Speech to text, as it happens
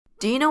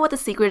Do you know what the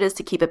secret is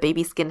to keep a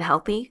baby's skin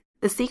healthy?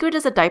 The secret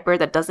is a diaper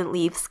that doesn't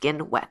leave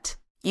skin wet.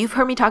 You've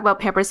heard me talk about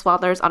Pampers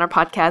Swaddlers on our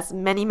podcast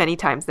many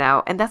times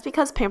now, and that's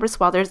because Pampers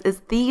Swaddlers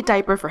is the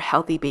diaper for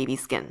healthy baby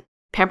skin.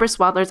 Pampers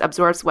Swaddlers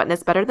absorbs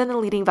wetness better than the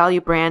leading value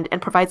brand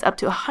and provides up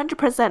to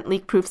 100%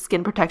 leak-proof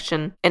skin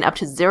protection and up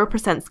to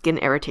 0% skin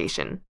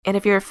irritation. And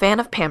if you're a fan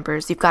of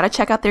Pampers, you've got to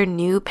check out their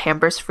new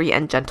Pampers Free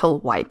and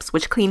Gentle wipes,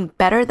 which clean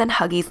better than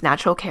Huggies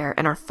Natural Care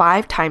and are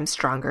 5 times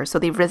stronger, so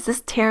they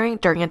resist tearing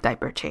during a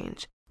diaper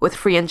change. With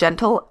Free and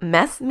Gentle,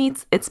 mess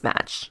meets its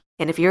match.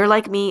 And if you're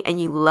like me and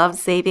you love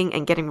saving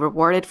and getting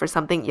rewarded for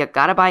something you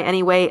gotta buy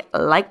anyway,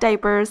 like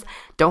diapers,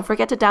 don't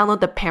forget to download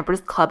the Pampers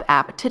Club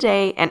app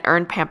today and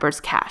earn Pampers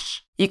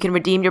Cash. You can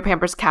redeem your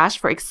Pampers Cash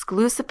for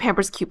exclusive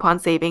Pampers coupon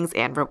savings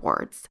and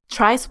rewards.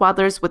 Try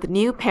Swaddlers with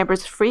new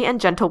Pampers Free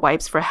and Gentle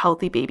wipes for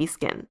healthy baby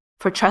skin.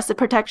 For trusted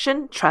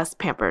protection, trust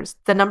Pampers,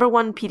 the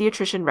 #1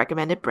 pediatrician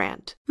recommended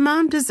brand.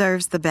 Mom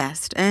deserves the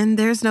best, and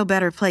there's no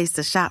better place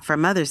to shop for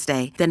Mother's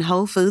Day than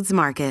Whole Foods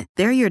Market.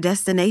 They're your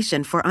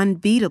destination for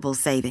unbeatable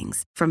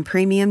savings, from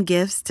premium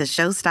gifts to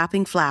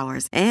show-stopping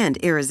flowers and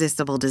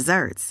irresistible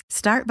desserts.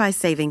 Start by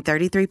saving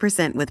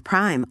 33% with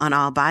Prime on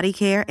all body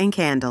care and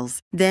candles.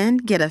 Then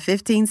get a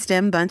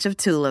 15-stem bunch of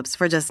tulips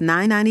for just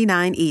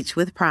 $9.99 each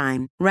with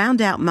Prime.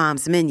 Round out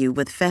Mom's menu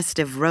with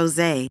festive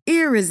rosé,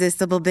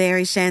 irresistible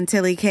berry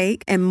chantilly cake,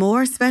 and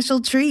more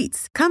special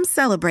treats. Come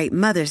celebrate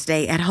Mother's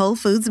Day at Whole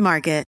Foods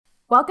Market.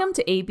 Welcome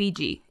to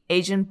ABG,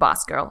 Asian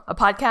Boss Girl, a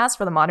podcast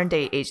for the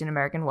modern-day Asian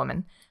American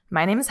woman.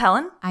 My name is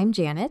Helen. I'm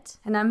Janet.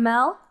 And I'm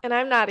Mel. And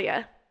I'm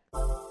Nadya.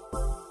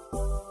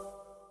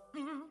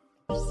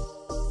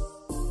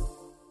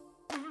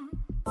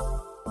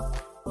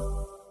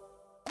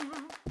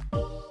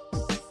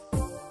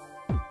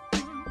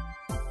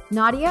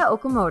 Nadya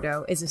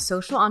Okamoto is a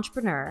social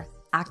entrepreneur,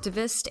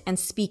 activist, and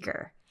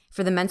speaker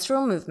for the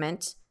menstrual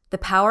movement, the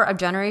power of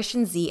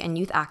Generation Z and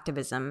youth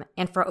activism,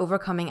 and for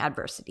overcoming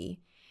adversity.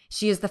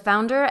 She is the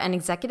founder and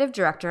executive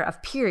director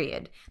of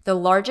Period, the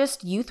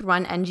largest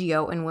youth-run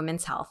NGO in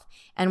women's health,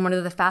 and one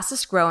of the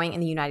fastest growing in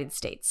the United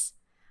States.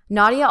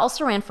 Nadya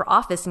also ran for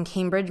office in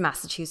Cambridge,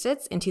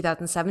 Massachusetts in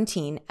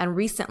 2017 and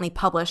recently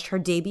published her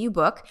debut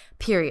book,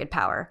 Period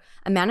Power,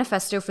 a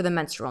manifesto for the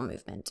menstrual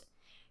movement.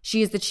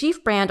 She is the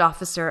chief brand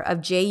officer of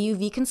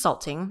JUV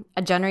Consulting,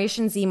 a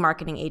Generation Z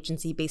marketing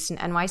agency based in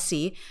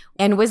NYC,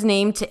 and was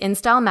named to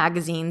InStyle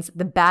magazine's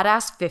The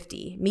Badass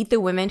 50, Meet the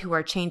Women Who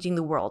Are Changing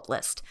the World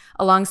list,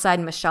 alongside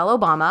Michelle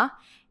Obama,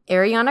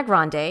 Ariana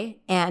Grande,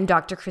 and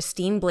Dr.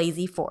 Christine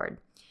Blasey Ford.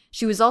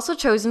 She was also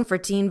chosen for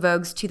Teen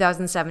Vogue's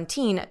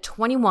 2017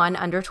 21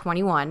 Under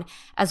 21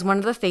 as one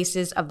of the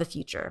faces of the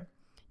future.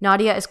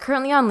 Nadya is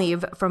currently on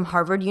leave from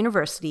Harvard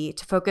University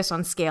to focus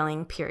on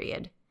scaling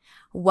Period.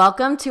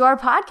 Welcome to our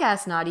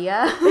podcast,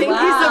 Nadya. Thank you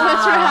so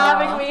much for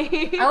having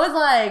me. I was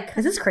like,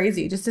 this is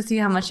crazy just to see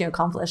how much you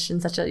accomplished in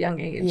such a young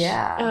age.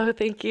 Yeah. Oh,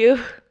 thank you.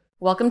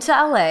 Welcome to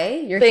LA.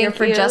 You're Thank here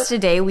for you. just a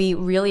day. We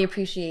really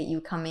appreciate you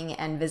coming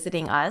and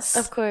visiting us.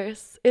 Of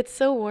course. It's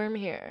so warm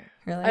here.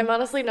 Really? I'm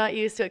honestly not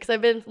used to it because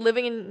I've been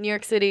living in New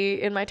York City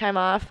in my time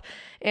off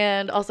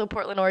and also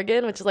Portland,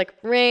 Oregon, which is like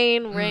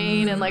rain,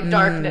 and like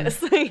darkness,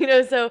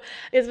 so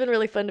it's been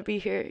really fun to be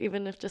here,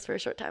 even if just for a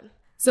short time.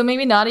 So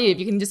maybe, Nadya, if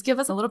you can just give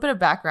us a little bit of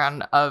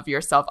background of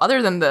yourself,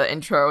 other than the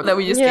intro that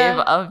we just gave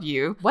of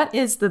you. What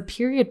is the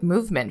period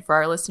movement for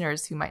our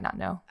listeners who might not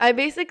know? I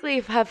basically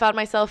have found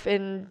myself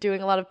in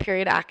doing a lot of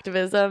period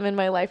activism in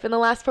my life in the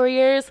last 4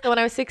 years. So when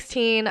I was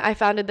 16, I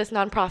founded this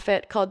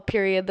nonprofit called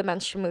Period, the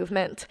Menstrual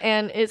Movement.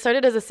 And it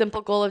started as a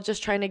simple goal of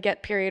just trying to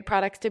get period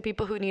products to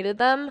people who needed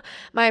them.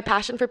 My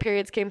passion for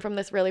periods came from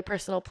this really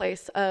personal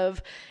place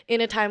of, in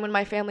a time when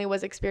my family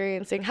was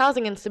experiencing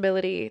housing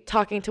instability,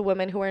 talking to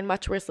women who were in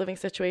much worse living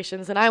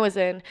situations than I was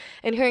in,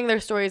 and hearing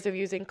their stories of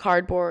using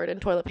cardboard and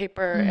toilet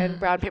paper and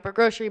brown paper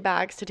grocery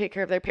bags to take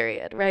care of their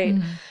period, right?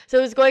 So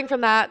it was going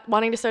from that,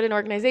 wanting to start an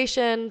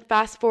organization.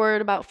 Fast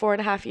forward about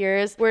 4.5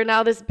 years, we're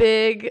now this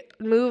big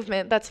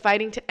movement that's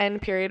fighting to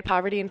end period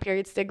poverty and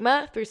period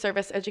stigma through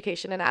service,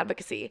 education, and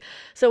advocacy.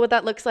 So what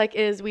that looks like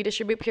is we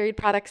distribute period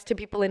products to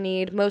people in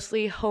need,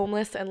 mostly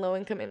homeless and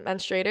low-income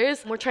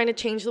menstruators. We're trying to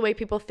change the way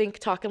people think,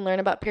 talk, and learn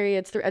about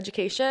periods through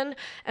education,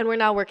 and we're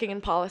now working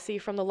in policy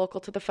from the local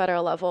to the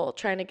federal level,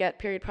 trying to get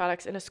period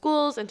products into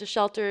schools, into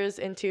shelters,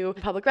 into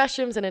public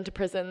restrooms, and into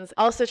prisons.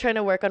 Also trying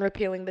to work on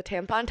repealing the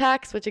tampon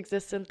tax, which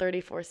exists in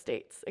 34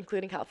 states,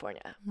 including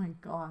California. Oh my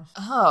gosh.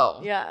 Oh.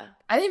 Yeah.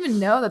 I didn't even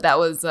know that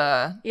was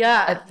a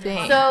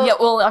thing. So,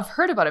 well, I've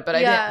heard about it, but I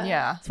didn't.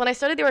 Yeah. So when I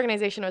started the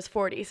organization, it was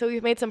 40. So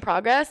we've made some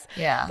progress.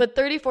 Yeah. But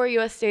 34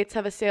 U.S. states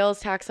have a sales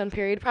tax on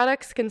period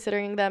products,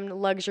 considering them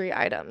luxury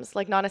items,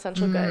 like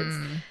non-essential goods.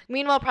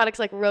 Meanwhile, products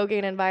like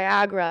Rogaine and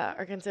Viagra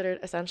are considered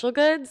essential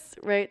goods,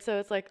 right? So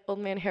it's like old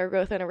man hair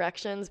growth and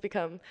erections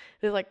become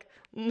these like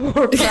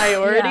more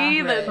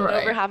priority than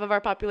over half of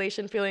our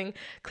population feeling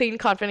clean,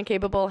 confident,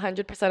 capable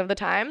 100% of the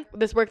time.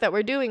 This work that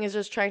we're doing is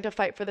just trying to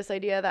fight for this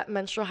idea that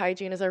menstrual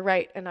hygiene is a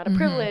right and not a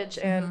privilege.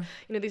 And,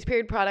 you know, these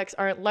period products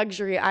aren't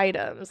luxury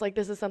items. Like,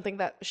 this is something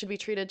that should be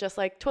treated just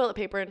like toilet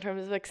paper in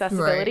terms of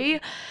accessibility.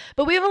 Right.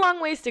 But we have a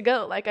long ways to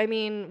go. Like, I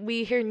mean,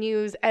 we hear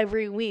news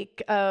every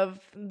week of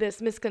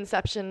this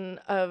misconception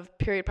of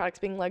period products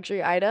being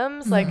luxury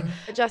items. Like,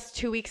 just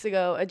 2 weeks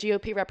ago, a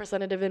GOP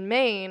representative in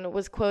Maine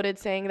was quoted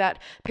saying that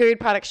period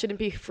products shouldn't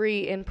be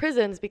free in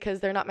prisons because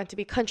they're not meant to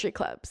be country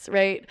clubs,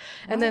 right?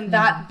 And then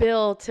that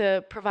bill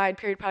to provide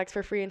period products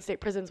for free in state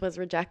prisons was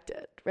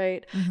rejected,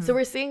 right? So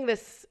we're seeing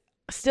this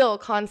still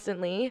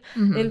constantly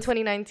in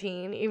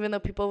 2019, even though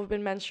people have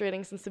been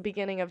menstruating since the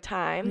beginning of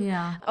time.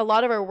 A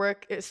lot of our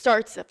work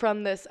starts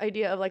from this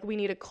idea of like, we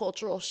need a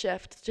cultural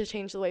shift to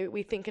change the way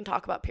we think and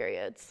talk about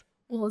periods.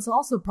 Well, it's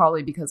also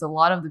probably because a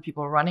lot of the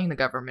people running the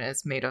government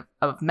is made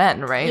of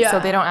men, right? Yeah. So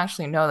they don't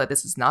actually know that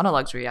this is not a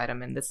luxury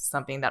item and this is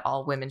something that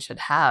all women should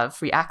have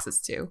free access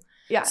to.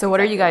 Yeah. So what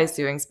are you guys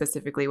doing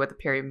specifically with the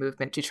period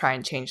movement to try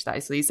and change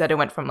that? So you said it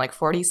went from like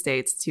 40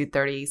 states to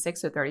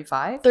 36 or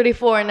 35?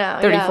 34 now.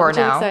 34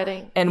 now. Is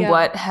exciting. And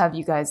what have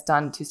you guys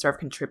done to sort of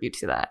contribute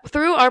to that?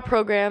 Through our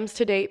programs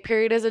to date,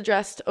 Period has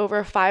addressed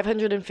over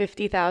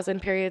 550,000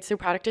 periods through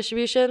product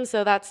distribution.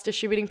 So that's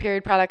distributing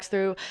period products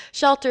through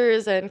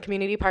shelters and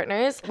community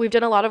partners. We've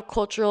done a lot of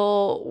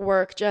cultural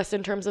work just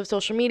in terms of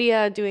social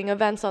media, doing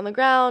events on the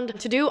ground.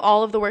 To do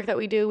all of the work that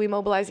we do, we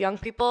mobilize young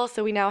people.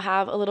 So we now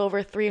have a little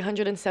over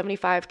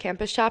 375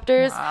 campus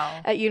chapters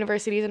at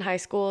universities and high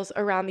schools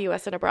around the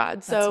U.S. and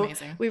abroad. So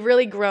we've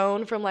really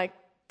grown from like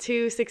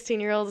 2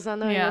 16-year-olds not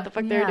knowing what the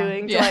fuck they're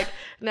doing to like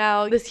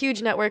now this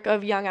huge network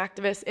of young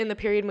activists in the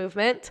period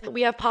movement.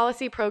 We have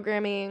policy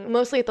programming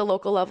mostly at the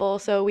local level.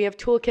 So we have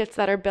toolkits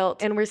that are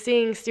built and we're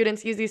seeing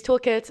students use these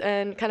toolkits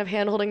and kind of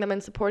hand-holding them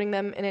and supporting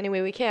them in any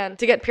way we can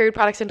to get period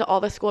products into all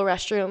the school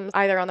restrooms,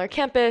 either on their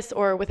campus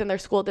or within their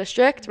school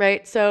district,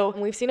 right? So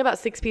we've seen about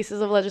 6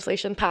 pieces of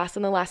legislation pass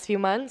in the last few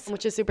months,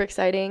 which is super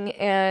exciting.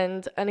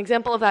 And an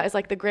example of that is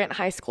like the Grant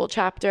High School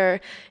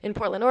chapter in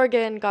Portland,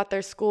 Oregon, got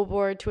their school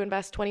board to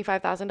invest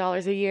 $25,000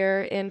 a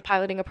year in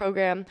piloting a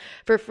program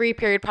for free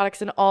period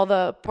products in all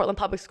the Portland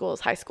public schools,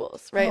 high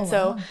schools, right?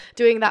 So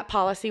doing that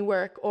policy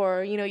work,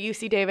 or, you know,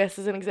 UC Davis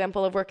is an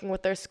example of working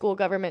with their school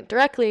government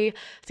directly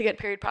to get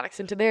period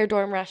products into their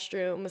dorm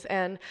restrooms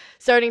and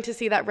starting to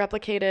see that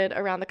replicated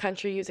around the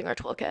country using our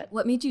toolkit.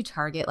 What made you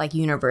target like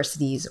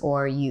universities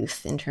or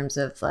youth in terms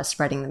of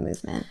spreading the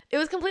movement? It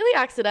was completely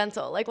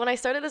accidental. Like when I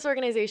started this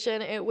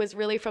organization, it was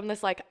really from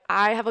this, like,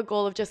 I have a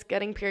goal of just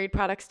getting period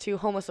products to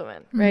homeless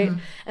women, right?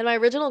 And my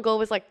original goal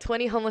was like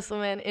 20 homeless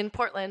women in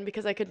Portland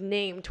because I could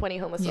name 20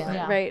 homeless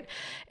women, right?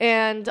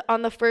 And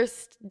on the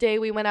first day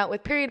we went out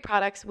with period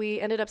products, we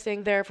ended up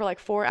staying there for like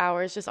 4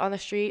 hours just on the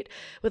street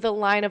with a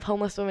line of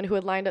homeless women who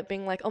had lined up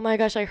being like, oh my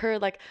gosh, I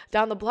heard like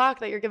down the block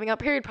that you're giving out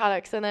period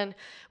products. And then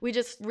we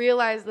just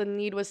realized the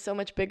need was so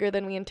much bigger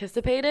than we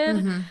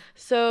anticipated.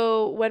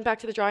 So went back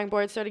to the drawing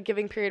board, started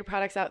giving period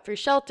products out through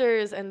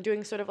shelters and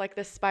doing sort of like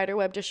this spider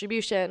web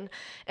distribution.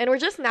 And we're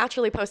just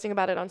naturally posting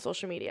about it on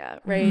social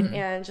media, right?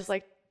 And just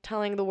like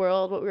telling the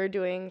world what we were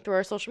doing through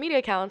our social media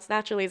accounts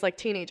naturally as like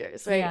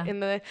teenagers, right? And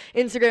the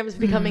Instagram is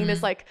becoming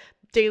this like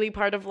daily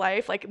part of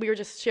life. Like we were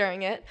just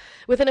sharing it.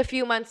 Within a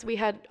few months, we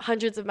had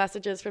hundreds of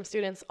messages from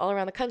students all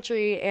around the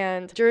country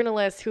and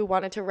journalists who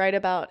wanted to write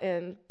about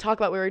and talk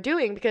about what we were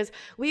doing, because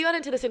we got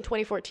into this in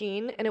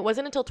 2014 and it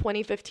wasn't until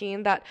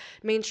 2015 that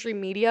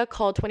mainstream media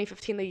called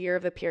 2015 the year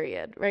of the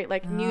period, right?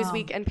 Like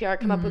Newsweek, NPR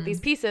come up with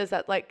these pieces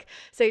that like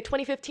say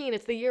 2015,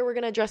 it's the year we're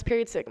going to address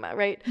period stigma,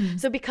 right?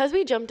 So because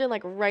we jumped in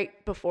like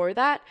right before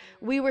that,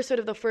 we were sort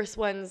of the first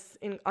ones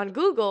on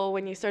Google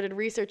when you started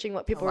researching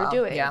what people were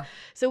doing.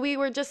 So we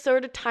were just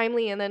sort of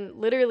timely, and then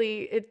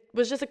literally it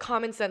was just a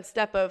common sense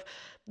step of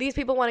these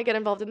people want to get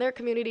involved in their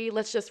community,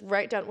 let's just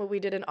write down what we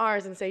did in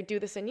ours and say do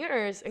this in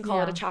yours and call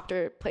it a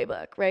chapter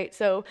playbook, right?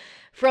 So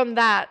from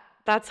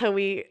that's how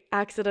we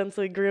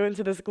accidentally grew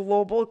into this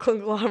global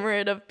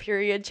conglomerate of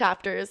period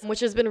chapters, which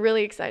has been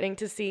really exciting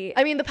to see.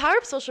 I mean, the power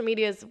of social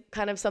media is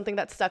kind of something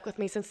that stuck with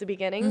me since the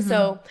beginning.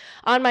 So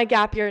on my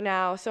gap year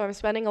now, so I'm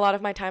spending a lot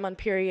of my time on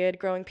Period,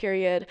 growing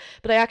Period,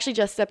 but I actually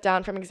just stepped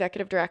down from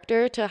executive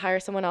director to hire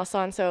someone else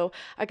on so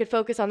I could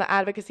focus on the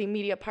advocacy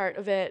media part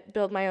of it,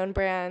 build my own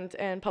brand,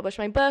 and publish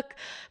my book.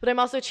 But I'm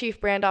also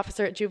chief brand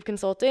officer at Juve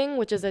Consulting,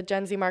 which is a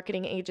Gen Z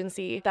marketing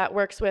agency that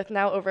works with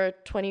now over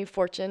 20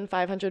 Fortune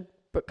 500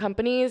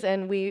 companies,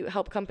 and we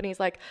help companies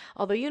like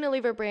all the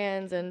Unilever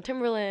brands and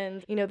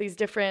Timberland, you know, these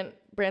different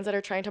brands that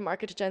are trying to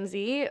market to Gen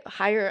Z,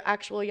 hire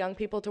actual young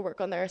people to work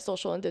on their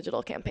social and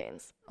digital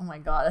campaigns. Oh my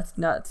God, that's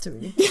nuts to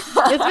me.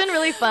 It's been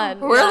really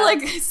fun. We're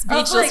like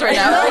speechless right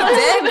now. Like,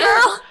 dang,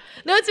 girl.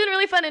 No, it's been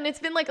really fun, and it's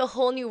been like a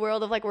whole new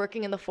world of like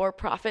working in the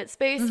for-profit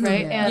space,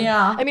 right? And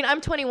I mean, I'm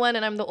 21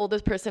 and I'm the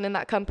oldest person in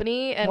that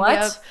company, and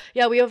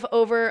we have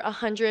over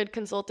 100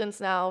 consultants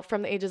now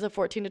from the ages of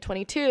 14 to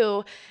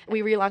 22.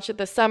 We relaunched it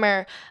this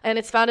summer, and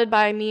it's founded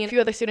by me and a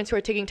few other students who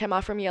are taking time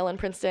off from Yale and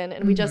Princeton,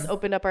 and we just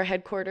opened up our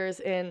headquarters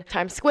in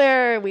Times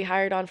Square. We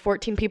hired on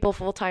 14 people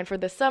full-time for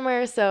this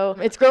summer. So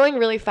it's growing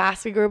really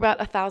fast. We grew about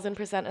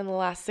 1,000% in the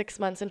last 6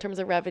 months in terms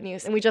of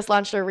revenues. And we just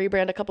launched our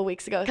rebrand a couple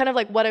weeks ago. Kind of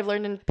like what I've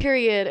learned in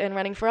Period and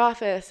running for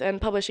office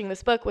and publishing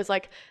this book was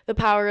like the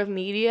power of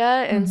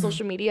media and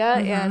social media.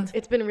 And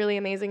it's been really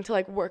amazing to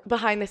like work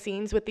behind the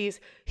scenes with these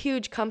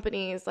huge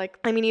companies. Like,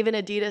 I mean, even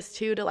Adidas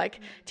too, to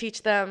like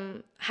teach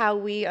them how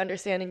we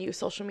understand and use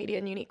social media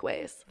in unique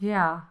ways.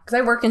 Yeah. Because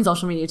I work in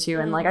social media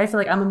too. And like, I feel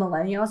like I'm a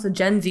millennial. So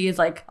Gen Z is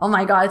like, oh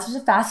my God, it's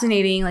such a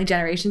fascinating like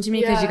generation to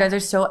me because you guys are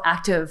so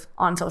active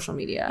on social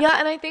media. Yeah.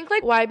 And I think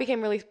like why I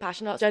became really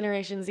passionate about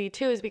Generation Z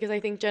too is because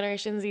I think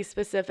Generation Z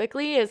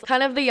specifically is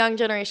kind of the young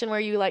generation where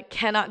you like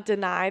cannot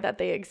deny that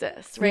they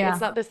exist, right?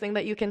 It's not this thing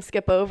that you can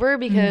skip over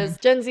because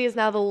Gen Z is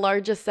now the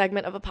largest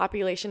segment of a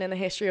population in the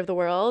history of the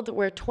world.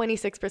 We're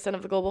 26%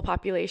 of the global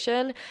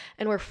population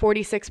and we're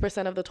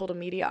 46% of the total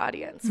media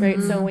audience,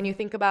 right? So when you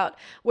think about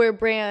where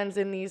brands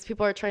and these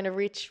people are trying to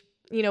reach,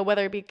 you know,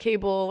 whether it be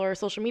cable or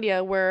social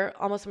media, we're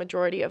almost a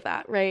majority of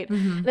that, right?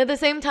 And at the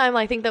same time,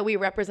 I think that we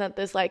represent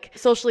this like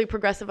socially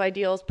progressive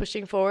ideals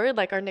pushing forward.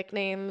 Like our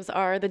nicknames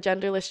are the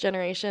genderless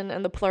generation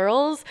and the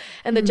plurals.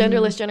 And the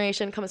genderless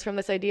generation comes from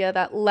this idea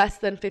that less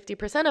than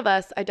 50% of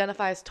us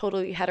identify as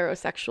totally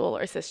heterosexual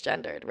or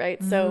cisgendered,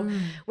 right? So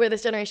we're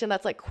this generation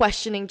that's like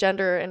questioning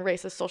gender and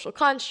racist social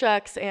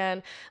constructs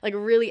and like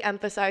really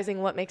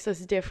emphasizing what makes us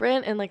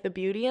different and like the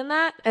beauty in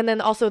that. And then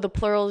also the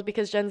plurals,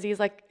 because Gen Z is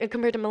like,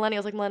 compared to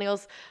millennials, like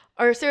millennials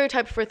are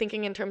stereotyped for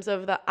thinking in terms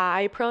of the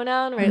I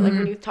pronoun, right? Like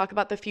when you talk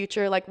about the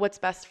future, like what's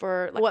best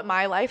for like, what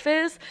my life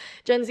is,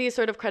 Gen Z is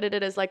sort of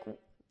credited as like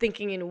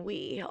thinking in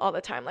we all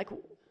the time, like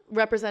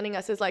representing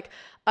us as like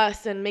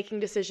us and making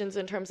decisions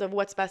in terms of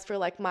what's best for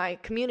like my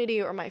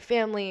community or my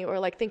family or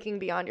like thinking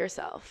beyond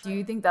yourself. Do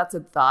you think that's a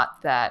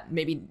thought that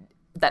maybe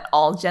that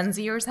all Gen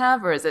Zers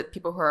have, or is it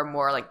people who are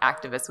more like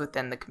activists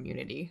within the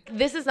community?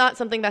 This is not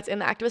something that's in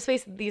the activist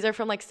space. These are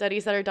from like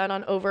studies that are done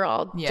on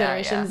overall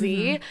Generation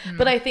Z.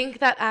 But I think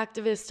that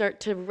activists start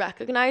to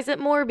recognize it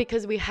more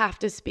because we have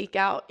to speak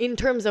out in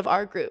terms of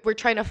our group. We're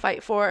trying to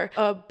fight for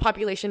a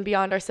population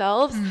beyond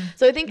ourselves.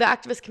 So I think the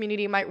activist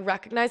community might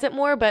recognize it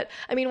more. But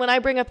I mean, when I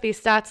bring up these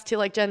stats to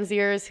like Gen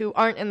Zers who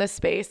aren't in this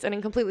space and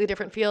in completely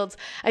different fields,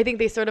 I think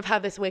they sort of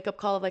have this wake up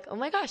call of like, oh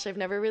my gosh, I've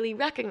never really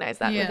recognized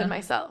that within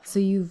myself. So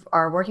you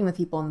are working with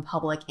people in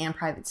public and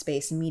private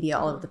space and media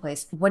all over the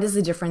place. What is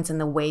the difference in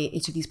the way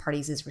each of these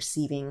parties is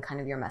receiving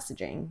kind of your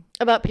messaging?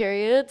 About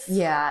periods?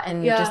 Yeah,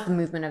 and just the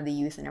movement of the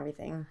youth and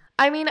everything.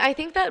 I mean, I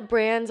think that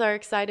brands are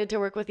excited to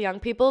work with young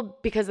people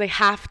because they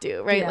have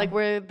to, right? Like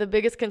we're the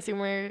biggest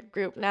consumer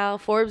group now.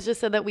 Forbes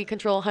just said that we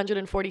control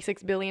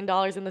 $146 billion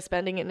in the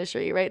spending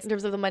industry, right? In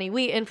terms of the money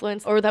we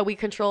influence or that we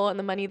control and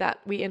the money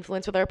that we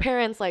influence with our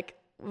parents, like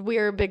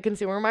we're a big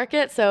consumer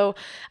market. So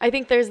I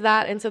think there's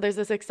that. And so there's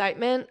this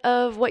excitement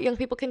of what young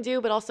people can do,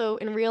 but also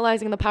in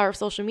realizing the power of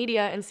social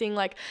media and seeing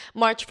like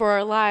March for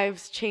Our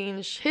Lives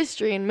change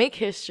history and make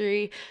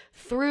history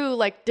through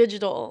like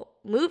digital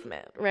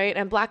movement, right?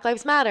 And Black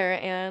Lives Matter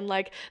and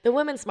like the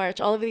Women's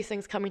March, all of these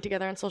things coming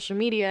together on social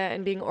media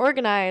and being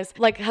organized.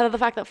 Like how the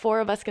fact that 4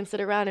 of us can sit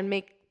around and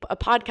make a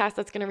podcast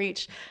that's going to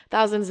reach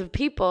thousands of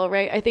people,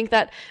 right? I think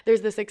that there's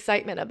this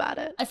excitement about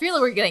it. I feel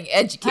like we're getting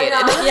educated.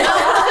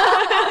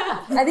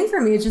 I think for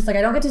me, it's just like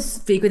I don't get to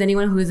speak with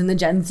anyone who's in the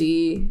Gen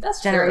Z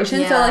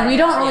generation. So like we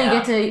don't really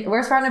get to,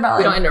 we're surrounded about like,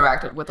 we don't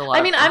interact with a lot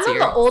of I'm on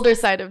the older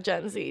side of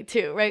Gen Z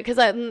too, right? Because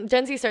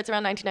Gen Z starts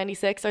around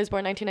 1996. I was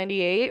born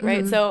 1998,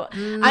 right? So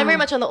I'm very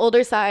much on the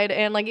older side.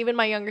 And like even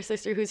my younger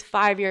sister who's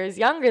 5 years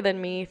younger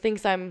than me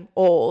thinks I'm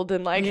old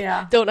and like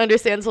don't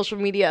understand social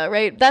media,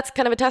 right? That's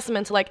kind of a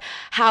testament to like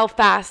how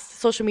fast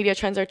social media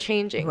trends are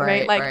changing,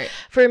 right? Like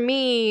for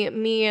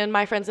me and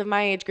my friends of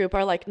my age group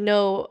are like,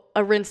 no,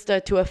 a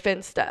Rinsta to a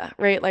Finsta,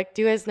 right? Like,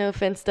 do you guys know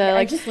Finsta? Yeah,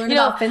 like, I just learned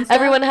about Finsta.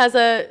 Everyone has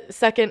a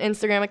second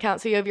Instagram account.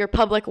 So you have your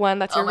public one,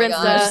 that's your Rinsta.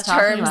 Gosh,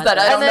 terms that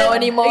I don't know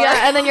anymore.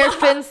 Yeah, and then your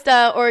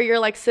Finsta or your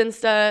like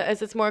Sinsta,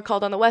 as it's more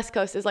called on the West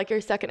Coast, is like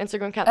your second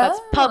Instagram account that's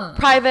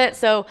private.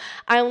 So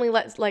I only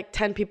let like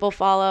 10 people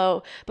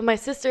follow. But my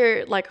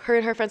sister, like her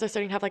and her friends are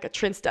starting to have like a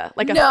Trinsta,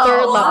 like a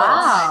third level.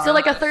 Wow. So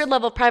like a third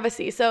level of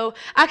privacy. So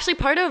actually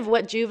part of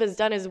what Juve has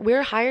done is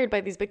we're hired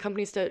by these big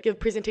companies to give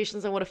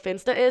presentations on what a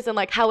Finsta is and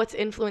like how it's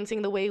influencing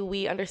the way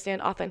we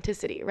understand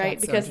authenticity, right?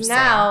 That's because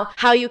now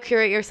how you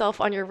curate yourself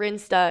on your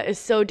Rinsta is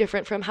so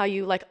different from how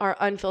you like are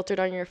unfiltered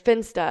on your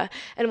Finsta.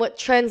 And what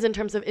trends in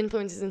terms of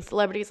influencers and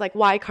celebrities, like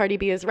why Cardi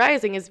B is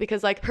rising is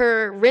because like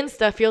her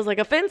Rinsta feels like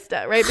a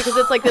Finsta, right? Because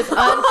it's like this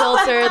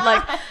unfiltered,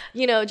 like,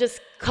 you know,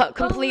 just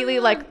completely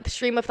like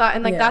stream of thought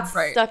and like that's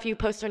stuff you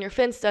post on your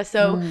Finsta.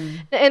 So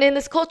and in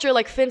this culture,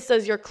 like Finsta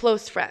is your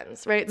close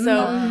friends, right?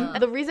 So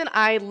the reason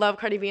I love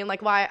Cardi B and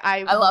like why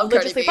I love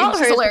religiously follow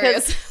her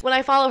is because when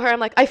I follow her, I'm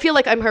like, I feel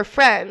like I'm her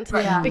friend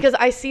because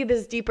I see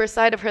this deeper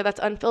side of her that's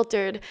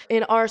unfiltered.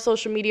 In our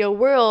social media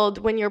world,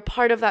 when you're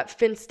part of that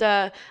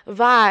Finsta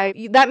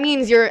vibe, that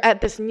means you're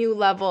at this new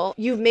level.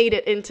 You've made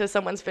it into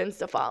someone's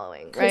Finsta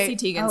following, right? Chrissy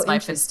Teigen's my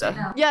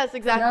Finsta. Yes,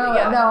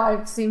 exactly. No,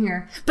 I've seen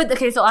her. But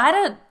okay, so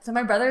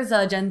my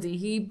brother's Gen Z.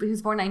 He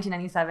was born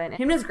 1997.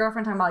 Him and his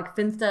girlfriend talking about like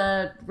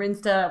Finsta,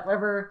 Rinsta,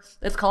 whatever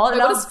it's called. Wait,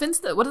 what is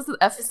Finsta? What does the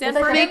F stand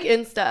for? Fake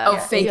Insta. Oh,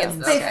 fake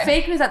Insta. Okay.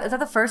 Fake, is that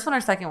the first one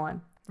or second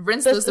one?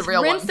 Rinsta is the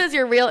real one. Rinsta's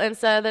your real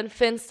Insta, then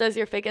Finsta's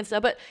your fake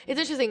Insta. But it's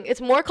interesting.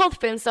 It's more called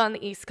Finsta on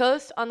the East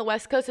Coast. On the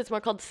West Coast, it's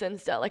more called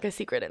Sinsta, like a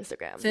secret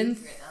Instagram.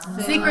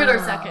 Secret or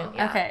second.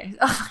 Yeah. Okay.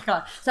 Oh my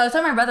god. So I was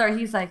telling my brother,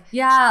 he's like,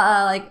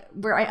 yeah,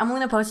 I'm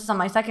gonna post this on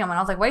my second one. I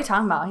was like, what are you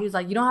talking about? He was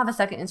like, you don't have a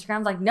second Instagram? I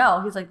was like, no.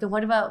 He's like, then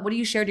what do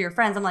you share to your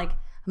friends? I'm like,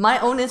 my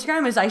own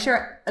Instagram is I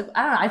share. I don't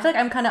know. I feel like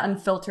I'm kind of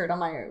unfiltered on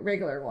my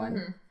regular one.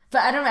 Mm-hmm.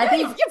 But I don't know. I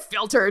think you're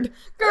filtered,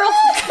 girl. No,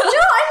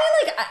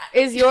 I mean, like,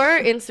 is your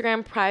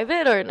Instagram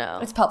private or no?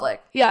 It's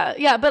public.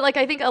 Yeah. But like,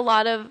 I think a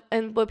lot of,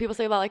 and what people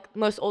say about like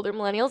most older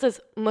millennials is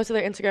most of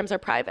their Instagrams are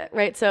private,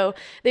 right? So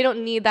they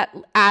don't need that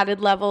added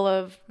level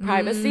of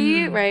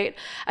privacy, right?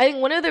 I think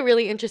one of the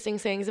really interesting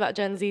things about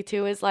Gen Z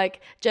too is like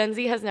Gen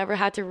Z has never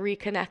had to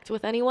reconnect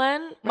with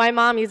anyone. My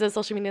mom uses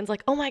social media and is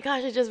like, oh my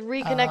gosh, I just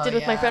reconnected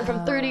with my friend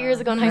from 30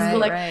 years ago in high school.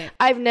 Like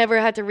I've never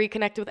had to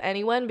reconnect with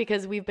anyone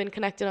because we've been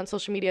connected on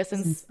social media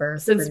since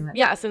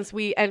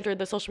we entered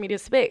the social media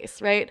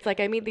space, right? It's like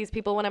I meet these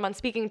people when I'm on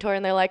speaking tour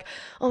and they're like,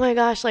 oh my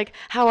gosh, like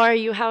how are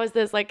you, how is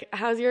this, like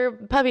how's your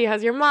puppy,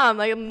 how's your mom,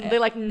 like they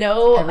like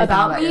know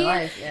about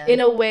me in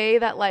a way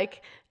that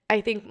like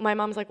I think my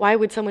mom's like, why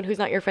would someone who's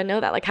not your friend know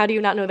that? Like, how do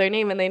you not know their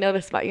name and they know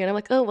this about you? And I'm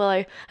like, oh, well,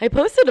 I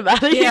posted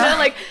about it. You know,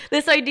 like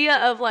this idea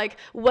of like,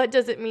 what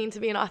does it mean to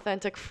be an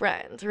authentic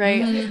friend,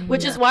 right?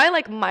 Which is why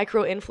like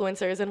micro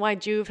influencers and why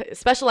Juve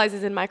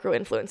specializes in micro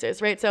influencers,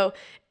 right? So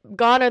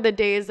gone are the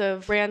days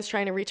of brands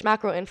trying to reach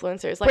macro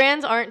influencers. Like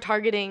brands aren't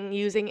targeting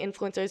using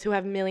influencers who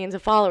have millions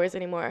of followers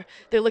anymore.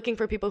 They're looking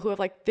for people who have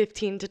like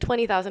 15 to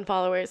 20,000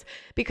 followers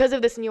because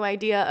of this new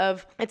idea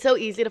of it's so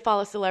easy to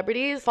follow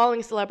celebrities.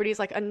 Following celebrities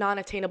like a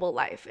non-attainable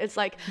life. It's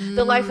like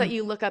the life that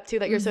you look up to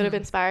that you're sort of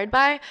inspired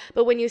by.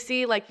 But when you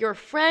see like your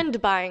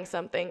friend buying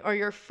something or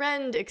your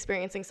friend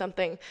experiencing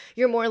something,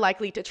 you're more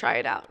likely to try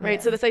it out,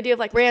 right? So this idea of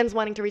like brands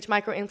wanting to reach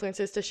micro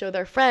influencers to show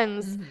their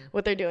friends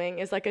what they're doing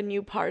is like a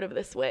new part of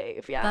this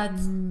wave.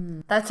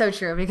 That's so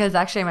true, because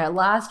actually my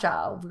last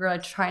job we were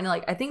like trying to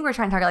like I think we were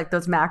trying to target like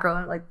those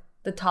macro like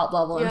the top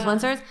level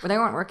influencers, but they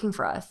weren't working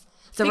for us.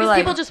 So because we're like,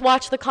 people just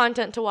watch the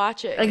content to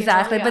watch it.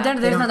 Exactly, but then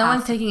there's no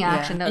one's taking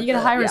action. And you get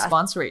a high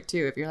response rate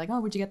too. If you're like,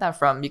 oh, where'd you get that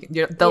from?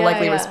 They'll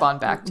likely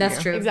respond back to you.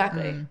 That's true.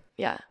 Exactly.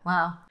 Yeah.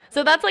 Wow.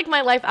 So that's like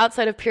my life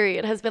outside of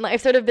period has been like,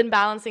 I've sort of been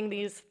balancing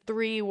these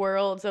three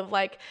worlds of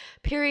like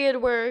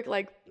period work,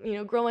 like, you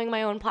know, growing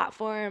my own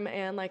platform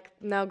and like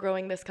now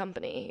growing this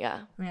company.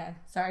 Yeah.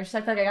 Sorry. I just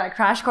feel like I got a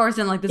crash course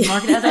in like this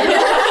market.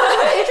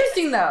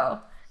 Interesting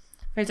though.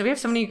 Okay, so we have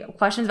so many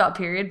questions about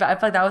period, but I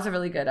feel like that was a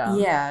really good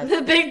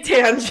the big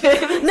tangent.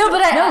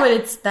 But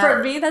it's that,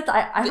 for me that's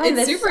I find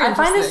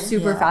this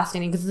super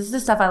fascinating because this is the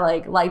stuff I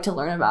like to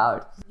learn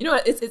about. You know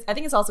what? I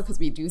think it's also because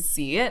we do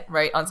see it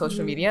right on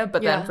social media,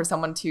 but then for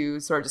someone to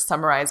sort of just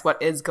summarize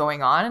what is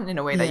going on in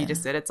a way that you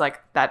just did, it's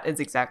like that is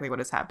exactly what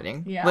is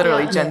happening.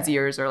 Literally, Gen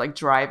Zers are like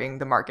driving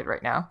the market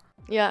right now.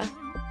 Yeah.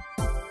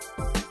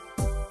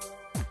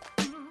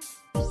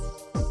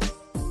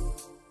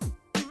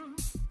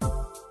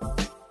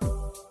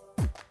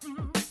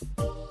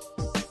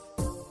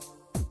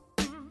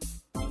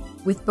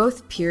 With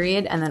both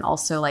period and then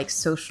also like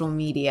social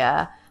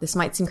media, this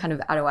might seem kind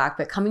of out of whack,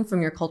 but coming from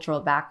your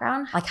cultural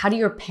background, like how do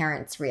your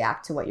parents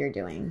react to what you're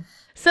doing?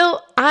 So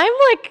I'm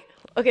like,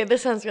 okay,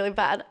 this sounds really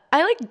bad.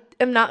 I like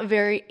am not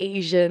very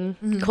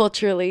Asian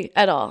culturally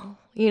at all.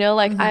 You know,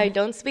 like I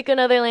don't speak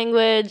another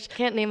language.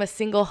 Can't name a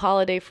single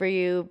holiday for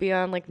you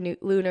beyond like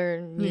Lunar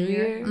New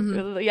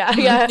Year.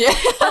 Yeah.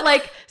 But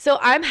like, so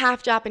I'm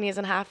half Japanese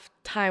and half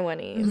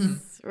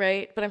Taiwanese.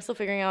 Right, but I'm still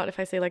figuring out if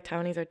I say like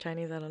Taiwanese or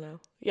Chinese. I don't know.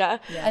 I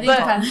think it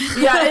depends.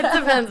 It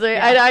depends.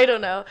 Right? I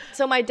don't know.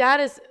 So my dad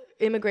is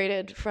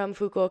immigrated from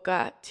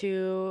Fukuoka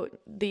to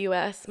the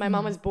U.S. My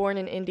mom was born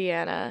in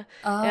Indiana,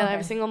 and I'm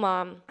a single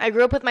mom. I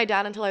grew up with my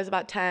dad until I was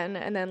about 10,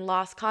 and then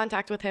lost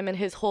contact with him and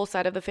his whole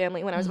side of the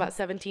family when I was about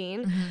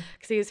 17,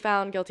 because he was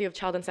found guilty of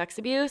child and sex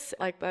abuse,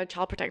 like by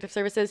Child Protective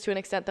Services, to an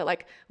extent that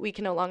like we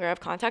can no longer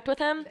have contact with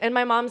him. And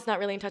my mom's not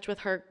really in touch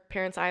with her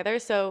parents either.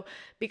 So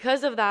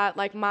because of that,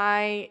 like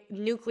my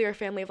nuclear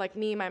family of like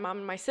me, my mom,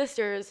 and my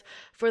sisters,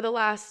 for the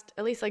last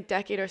at least like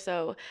decade or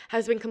so,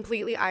 has been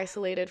completely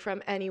isolated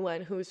from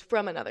anyone who's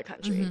from another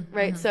country,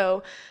 right?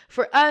 So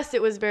for us,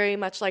 it was very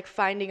much like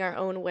finding our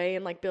own way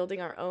and like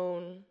building our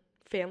own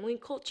family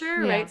culture,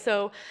 right?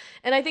 So,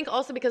 and I think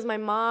also because my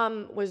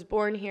mom was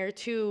born here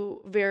too,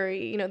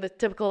 very, you know, the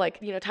typical like,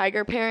 you know,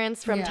 tiger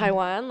parents from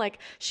Taiwan, like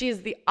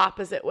she's the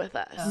opposite with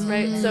us,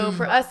 right? So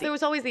for us, there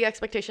was always the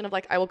expectation of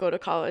like, I will go to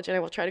college and I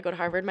will try to go to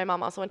Harvard. My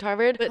mom also went to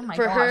Harvard, but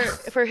for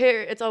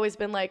her, it's always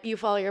been like, you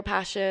follow your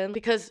passion,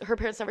 because her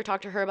parents never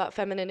talked to her about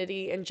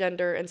femininity and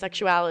gender and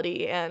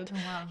sexuality and,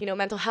 you know,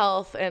 mental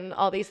health and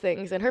all these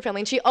things in her family.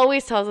 And she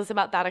always tells us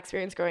about that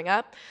experience growing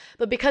up.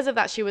 But because of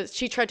that,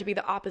 she tried to be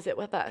the opposite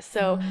with us.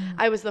 So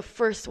I was the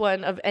first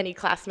one of any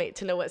classmate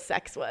to know what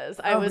sex was.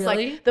 I was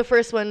really? like the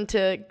first one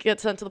to get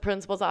sent to the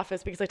principal's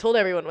office because I told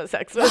everyone what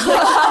sex was.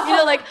 Like, you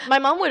know, like my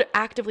mom would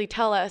actively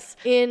tell us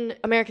in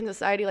American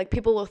society, like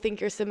people will think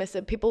you're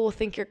submissive. People will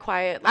think you're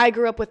quiet. I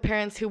grew up with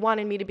parents who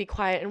wanted me to be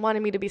quiet and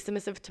wanted me to be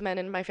submissive to men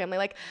in my family.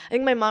 Like I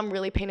think my mom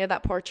really painted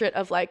that portrait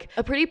of like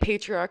a pretty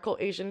patriarchal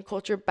Asian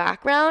culture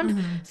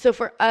background. So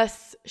for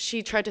us,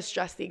 she tried to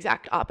stress the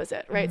exact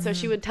opposite, right? So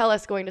she would tell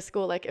us going to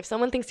school, like if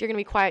someone thinks you're gonna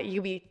be quiet,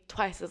 you be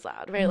twice as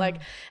loud, right? Like,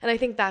 and I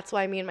think that's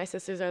why me and my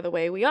sisters are the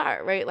way we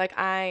are, right? Like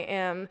I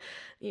am,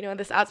 you know,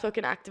 this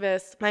outspoken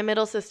activist. My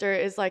middle sister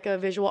is like a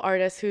visual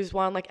artist who's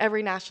won like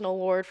every national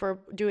award for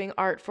doing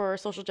art for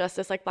social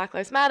justice, like Black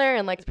Lives Matter,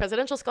 and like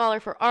presidential scholar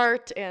for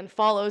art and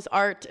follows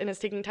art and is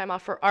taking time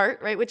off for art,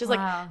 right? Which is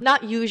like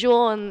not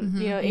usual in,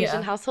 you know,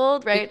 Asian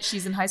household, right?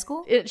 She's in high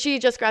school? She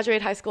just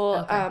graduated high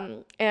school.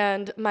 Okay.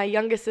 And my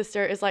youngest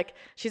sister is like,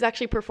 she's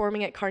actually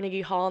performing at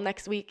Carnegie Hall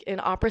next week in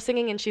opera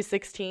singing, and she's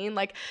 16.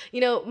 Like,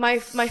 you know, my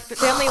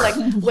family like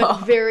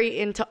went very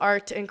into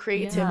art and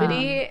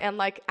creativity and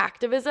like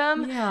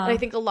activism. Yeah. And I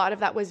think a lot of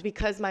that was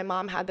because my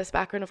mom had this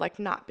background of like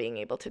not being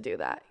able to do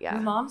that. Yeah.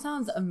 Your mom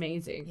sounds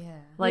amazing. Yeah.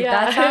 Like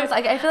that sounds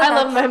like I feel like I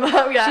love my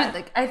mom. Yeah.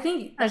 Like, I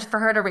think for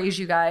her to raise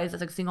you guys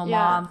as a single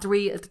mom,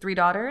 three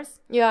daughters.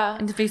 Yeah.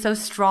 And to be so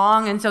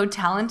strong and so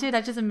talented,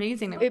 that's just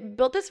amazing. It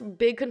built this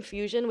big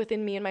confusion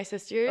within me and my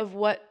sister of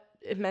what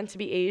it meant to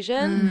be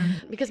Asian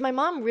because my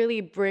mom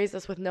really raised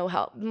us with no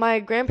help. My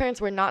grandparents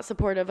were not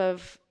supportive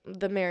of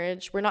the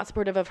marriage. We're not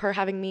supportive of her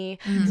having me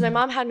because my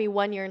mom had me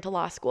 1 year into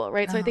law school,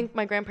 right? So I think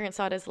my grandparents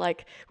saw it as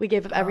like, we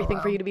gave up everything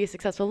for you to be a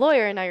successful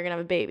lawyer and now you're gonna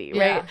have a baby,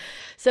 right?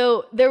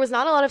 So there was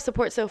not a lot of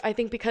support. So I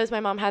think because my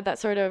mom had that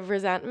sort of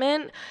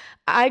resentment,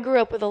 I grew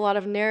up with a lot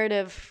of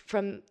narrative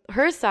from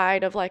her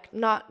side of like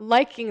not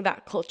liking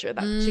that culture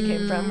that she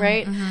came from,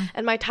 right?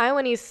 And my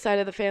Taiwanese side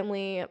of the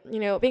family, you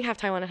know, being half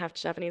Taiwan and half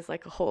Japanese,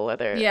 like a whole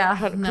other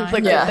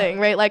conflicted thing,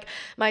 right? Like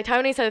my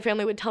Taiwanese side of the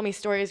family would tell me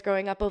stories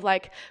growing up of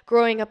like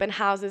growing up in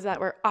houses that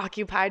were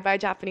occupied by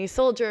Japanese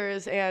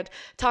soldiers and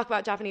talk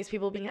about Japanese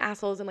people being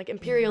assholes and like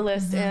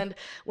imperialists. And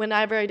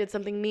whenever I did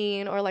something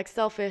mean or like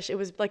selfish, it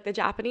was like the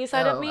Japanese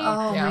side of me.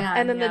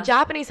 And then the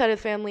Japanese side of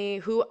the family,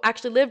 who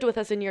actually lived with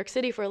us in New York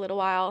City for a little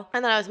while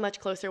and that I was much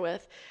closer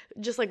with,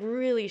 just like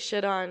really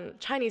shit on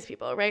Chinese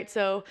people, right?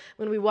 So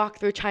when we walked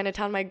through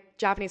Chinatown, my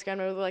Japanese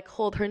grandmother would like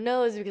hold her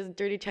nose because of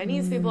dirty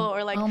Chinese people,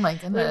 or like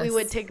when we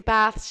would take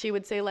baths, she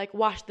would say like,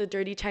 wash the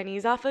dirty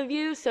Chinese off of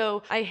you.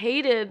 So I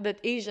hated the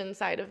Asian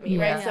side of me,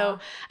 right? So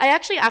I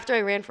actually, after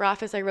I ran for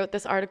office, I wrote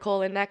this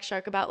article in Next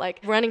Shark about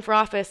like running for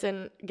office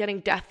and getting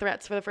death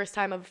threats for the first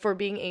time for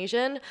being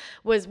Asian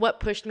was what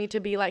pushed me to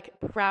be like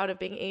proud of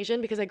being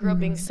Asian, because I grew up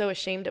being so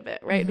ashamed of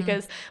it, right?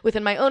 Because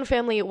within my own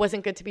family, it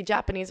wasn't good to be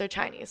Japanese or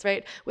Chinese,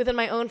 right? Within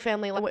my own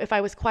family, like, if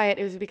I was quiet,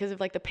 it was because of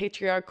like the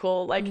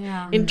patriarchal, like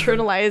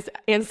internalized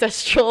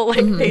ancestral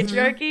like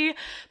patriarchy.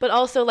 But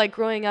also like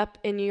growing up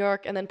in New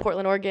York and then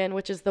Portland, Oregon,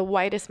 which is the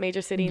whitest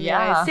major city in the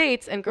United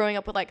States, and growing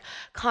up with like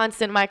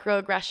constant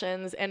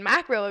microaggressions and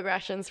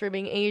macroaggressions for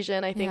being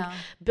Asian, I think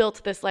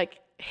built this like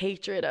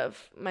hatred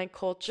of my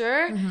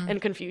culture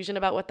and confusion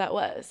about what that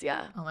was.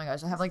 Oh my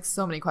gosh, I have like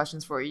so many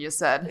questions for you just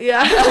said.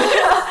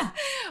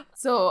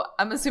 So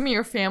I'm assuming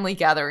your family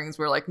gatherings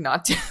were like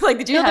not like,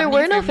 did you have there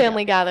were no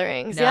family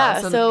gatherings.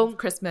 So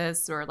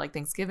Christmas or like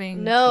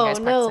Thanksgiving? No,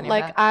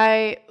 like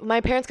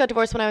my parents got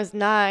divorced when I was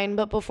 9,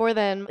 but before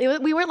then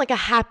we weren't like a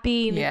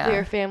happy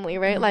nuclear family,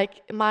 right?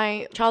 Like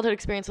my childhood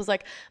experience was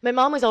like my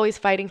mom was always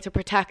fighting to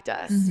protect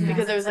us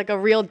because there was like a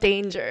real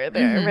danger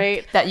there,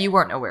 right? That you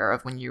weren't aware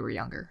of when you were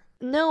younger.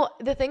 No,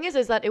 the thing is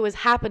that it was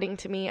happening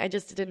to me. I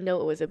just didn't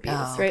know it was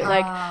abuse, right?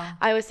 Like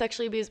I was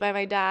sexually abused by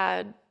my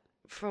dad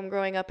from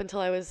growing up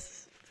until I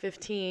was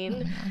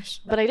 15,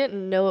 but I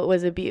didn't know it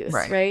was abuse,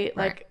 right?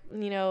 Like,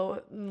 you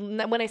know,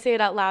 when I say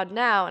it out loud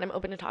now, and I'm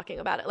open to talking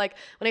about it, like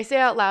when I say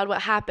out loud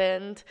what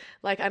happened,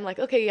 like I'm like,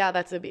 okay, yeah,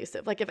 that's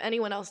abusive. Like if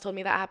anyone else told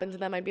me that happened to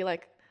them, I'd be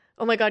like,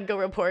 oh my God, go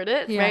report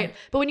it, right?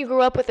 But when you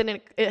grow up with it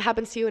and it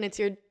happens to you and it's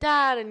your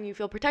dad and you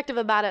feel protective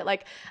about it,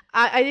 like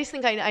I just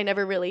think I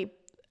never really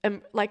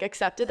like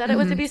accepted that it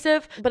was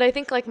abusive. But I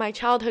think like my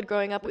childhood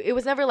growing up, it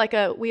was never like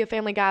we have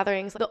family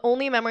gatherings. The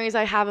only memories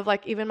I have of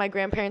like even my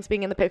grandparents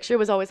being in the picture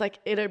was always like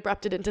it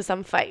erupted into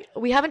some fight.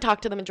 We haven't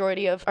talked to the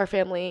majority of our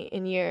family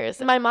in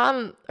years. My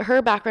mom,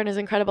 her background is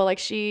incredible. Like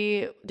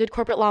she did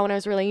corporate law when I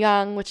was really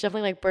young, which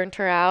definitely like burnt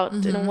her out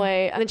in a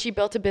way. And then she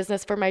built a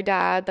business for my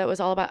dad that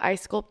was all about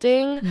ice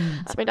sculpting.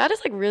 So my dad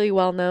is like really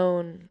well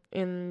known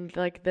in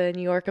like the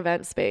New York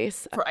event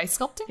space. For ice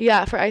sculpting?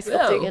 Yeah, for ice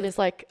sculpting, and is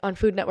like on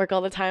Food Network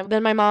all the time.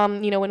 Then my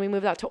mom, you know, when we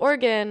moved out to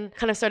Oregon,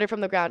 kind of started from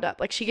the ground up.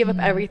 Like she gave up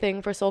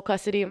everything for sole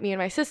custody of me and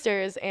my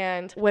sisters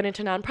and went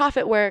into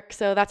nonprofit work.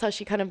 So that's how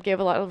she kind of gave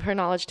a lot of her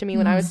knowledge to me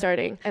when I was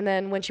starting. And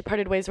then when she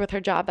parted ways with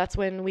her job, that's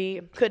when we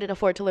couldn't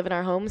afford to live in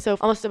our home. So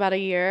almost about a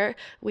year,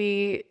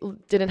 we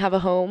didn't have a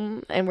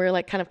home and we were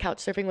like kind of couch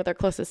surfing with our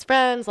closest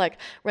friends, like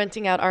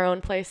renting out our own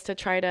place to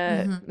try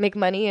to make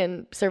money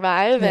and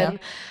survive. And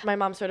my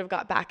mom sort of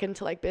got back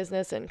into like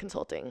business and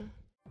consulting.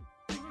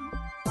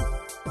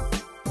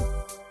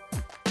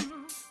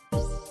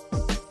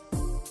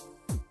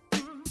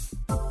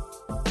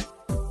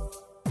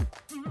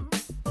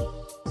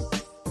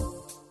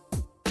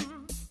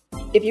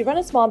 If you run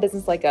a small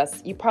business like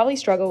us, you probably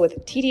struggle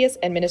with tedious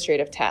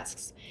administrative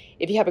tasks.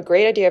 If you have a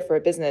great idea for a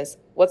business,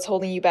 what's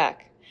holding you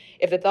back?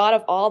 If the thought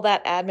of all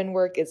that admin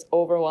work is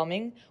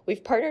overwhelming,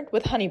 we've partnered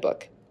with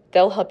HoneyBook.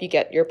 They'll help you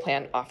get your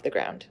plan off the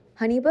ground.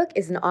 HoneyBook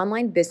is an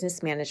online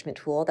business management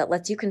tool that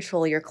lets you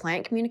control your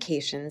client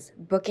communications,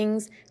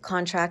 bookings,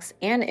 contracts,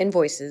 and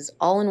invoices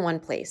all in one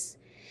place.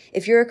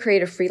 If you're a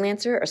creative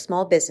freelancer or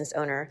small business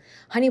owner,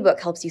 HoneyBook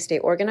helps you stay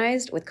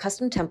organized with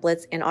custom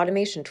templates and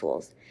automation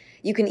tools.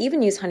 You can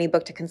even use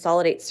HoneyBook to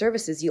consolidate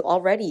services you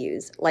already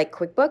use, like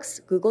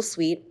QuickBooks, Google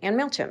Suite, and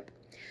MailChimp.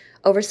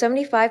 Over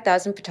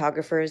 75,000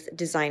 photographers,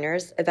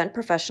 designers, event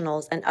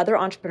professionals, and other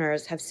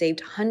entrepreneurs have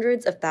saved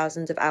hundreds of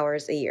thousands of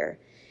hours a year.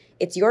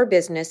 It's your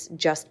business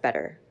just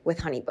better with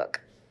HoneyBook.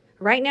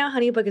 Right now,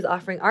 HoneyBook is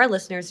offering our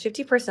listeners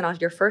 50%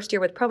 off your first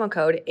year with promo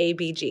code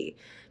ABG.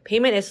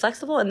 Payment is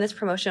flexible, and this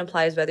promotion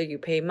applies whether you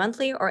pay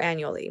monthly or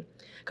annually.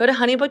 Go to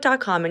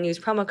honeybook.com and use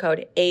promo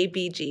code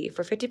ABG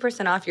for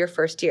 50% off your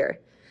first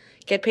year.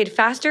 Get paid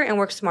faster and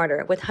work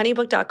smarter with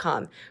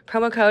honeybook.com.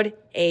 Promo code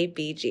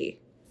ABG.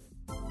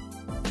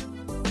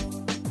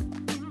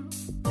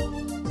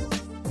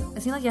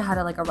 It seemed like you had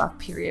a rough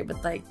period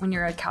with when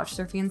you're couch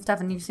surfing and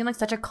stuff, and you seem like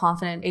such a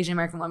confident Asian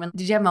American woman.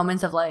 Did you have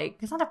moments of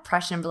it's not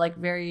depression, but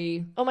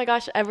very... Oh my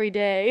gosh, every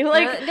day.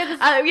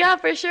 Yeah,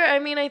 for sure. I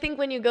mean, I think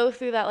when you go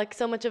through that,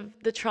 so much of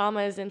the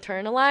trauma is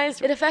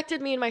internalized. It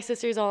affected me and my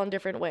sisters all in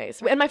different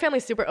ways. And my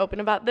family's super open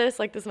about this,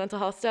 this mental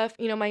health stuff.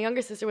 You know, my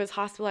younger sister was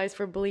hospitalized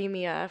for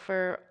bulimia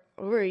for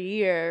over a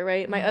year,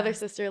 right? My other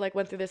sister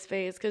went through this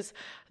phase because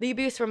the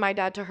abuse from my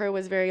dad to her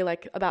was very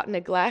about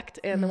neglect,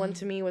 and the one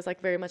to me was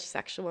very much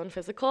sexual and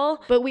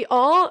physical. But we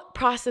all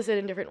process it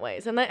in different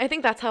ways, and I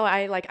think that's how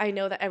I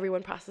know that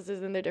everyone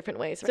processes in their different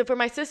ways. So for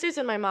my sisters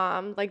and my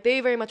mom,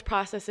 they very much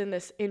process in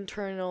this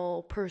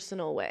internal,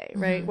 personal way,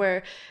 right?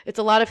 Where it's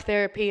a lot of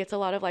therapy, it's a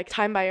lot of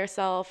time by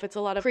yourself, it's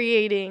a lot of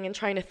creating and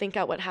trying to think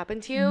out what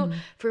happened to you.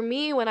 For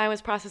me, when I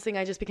was processing,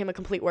 I just became a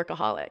complete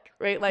workaholic,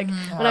 right? When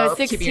I was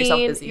 16, keeping yourself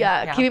busy.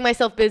 Keeping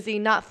myself busy,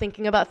 not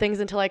thinking about things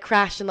until I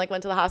crashed and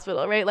went to the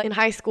hospital, right? In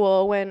high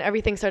school, when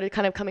everything started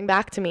kind of coming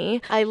back to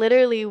me, I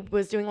literally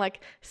was doing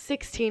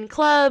 16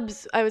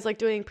 clubs. I was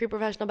doing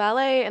pre-professional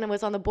ballet, and I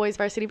was on the boys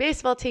varsity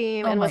baseball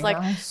team, and was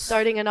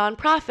starting a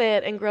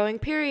nonprofit and growing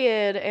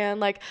Period,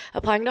 and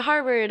applying to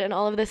Harvard and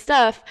all of this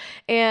stuff,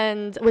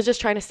 and was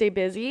just trying to stay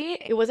busy.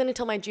 It wasn't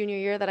until my junior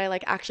year that I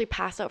actually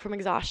passed out from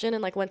exhaustion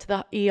and went to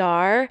the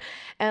ER,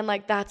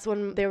 and that's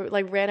when they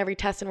ran every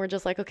test and were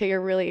just okay, you're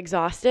really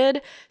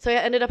exhausted. So I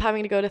ended up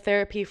having to go to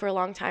therapy for a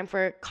long time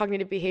for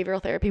cognitive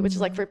behavioral therapy, which is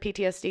for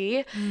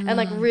PTSD,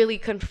 and really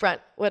confront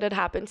what had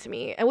happened to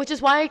me, and which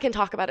is why I can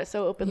talk about it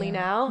so openly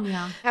now.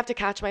 I have to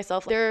catch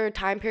myself. There are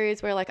time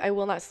periods where I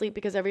will not sleep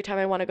because every time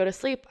I want to go to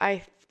sleep,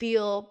 I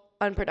feel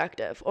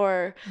unproductive,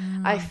 or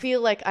I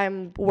feel like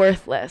I'm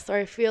worthless, or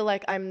I feel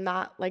like I'm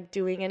not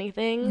doing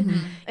anything.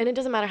 And it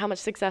doesn't matter how much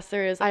success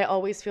there is, I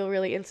always feel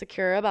really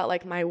insecure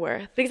about my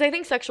worth, because I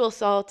think sexual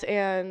assault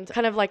and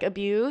kind of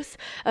abuse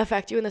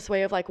affect you in this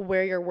way of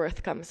where your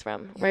worth comes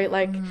from, right?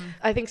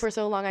 I think for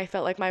so long I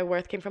felt my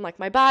worth came from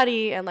my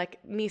body, and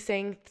me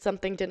saying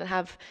something didn't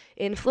have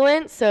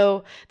influence.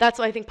 So that's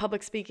why I think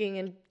public speaking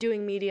and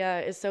doing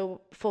media is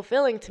so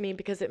fulfilling to me,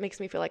 because it makes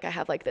me feel like I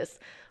have this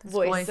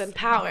voice and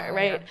power,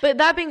 right? But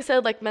that being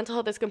said, mental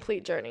health is a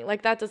complete journey.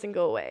 That doesn't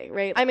go away,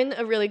 right? I'm in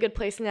a really good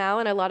place now,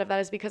 and a lot of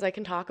that is because I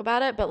can talk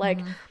about it. But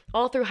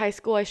all through high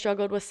school, I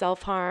struggled with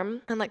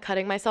self-harm and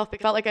cutting myself. I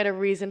felt like I had a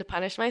reason to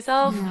punish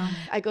myself.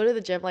 I go to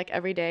the gym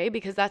every day,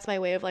 because that's my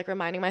way of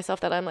reminding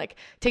myself that I'm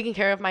taking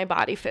care of my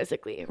body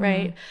physically,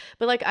 right?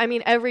 But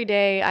every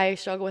day I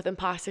struggle with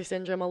imposter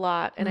syndrome a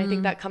lot, and I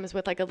think that comes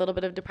with a little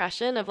bit of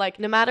depression of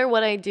no matter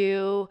what I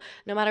do,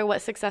 no matter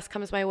what success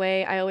comes my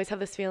way, I always have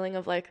this feeling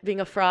of being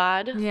a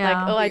fraud.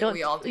 I don't.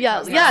 We all do.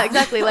 Yeah,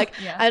 exactly.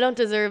 I don't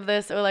deserve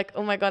this, or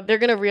oh my God, they're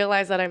gonna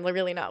realize that I'm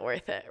really not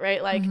worth it,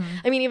 right?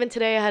 I mean, even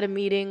today I had a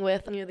meeting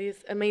with these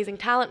amazing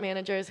talent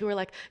managers who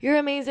were you're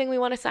amazing, we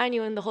want to sign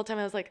you, and the whole time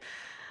I was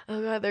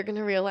oh God, they're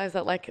gonna realize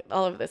that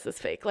all of this is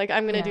fake.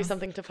 I'm gonna do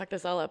something to fuck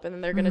this all up, and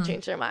then they're gonna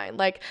change their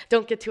mind.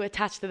 Don't get too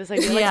attached to this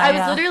idea. I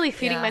was literally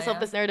feeding myself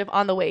this narrative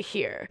on the way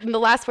here. In the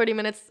last 40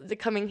 minutes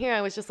coming here,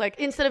 I was just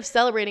instead of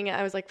celebrating it,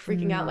 I was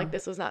freaking out,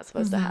 this was not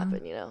supposed to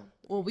happen,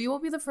 Well, we will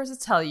be the first to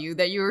tell you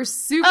that you were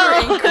super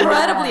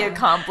incredibly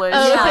accomplished.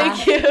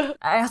 Thank you.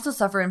 I also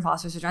suffer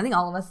imposter syndrome. I think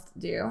all of us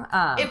do.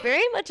 It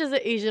very much is an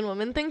Asian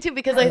woman thing too,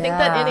 because I think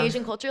that in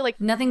Asian culture,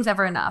 nothing's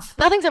ever enough.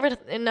 Nothing's ever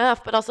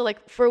enough, but also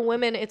for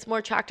women, it's more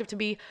attractive to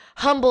be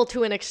humble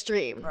to an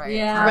extreme. Right.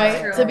 Yeah.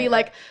 Right. True. To be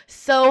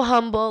so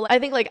humble. I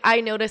think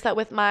I noticed that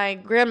with my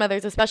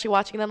grandmothers, especially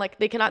watching them,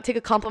 they cannot take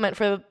a compliment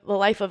for the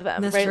life of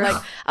them. That's right. True.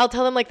 I'll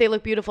tell them they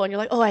look beautiful, and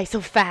you're oh, I'm so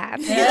fat.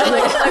 Yeah.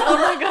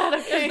 Oh my God.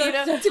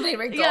 Okay. Too many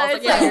wrinkles.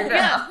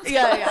 Yeah,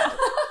 yeah.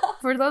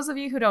 For those of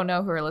you who don't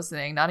know who are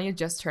listening, Nadya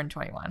just turned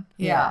 21.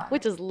 Yeah.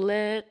 Which is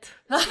lit.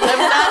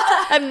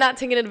 I'm not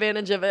taking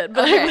advantage of it.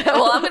 But okay.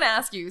 Well, I'm going to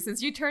ask you,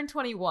 since you turned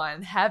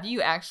 21, have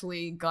you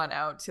actually gone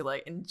out to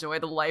like enjoy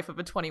the life of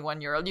a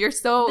 21-year-old? You've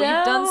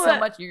done so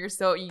much. You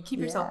keep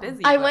yourself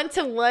busy. I went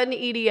to one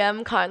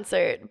EDM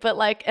concert, but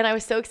like, and I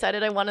was so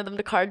excited. I wanted them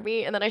to card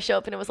me. And then I show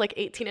up and it was like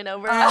 18 and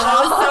over. And I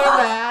was so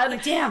mad.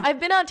 Like, damn. I've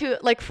been out to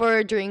like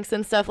for drinks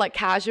and stuff like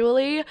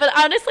casually. But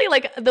honestly,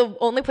 like the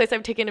only place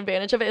I've taken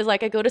advantage of it is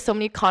like I go to so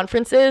many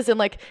conferences and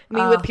like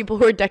meet with people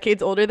who are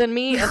decades older than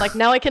me. And like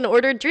now I can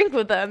order a drink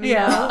with them. You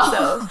know?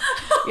 So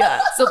yeah.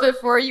 So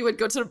before you would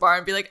go to the bar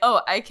and be like,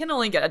 oh, I can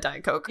only get a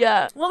Diet Coke.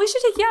 Yeah. Well, we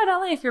should take you out to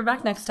LA if you're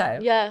back next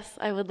time. Yes,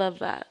 I would love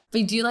that.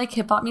 But do you like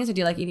hip hop music or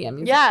do you like EDM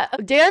music? Yeah.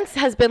 Dance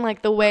has been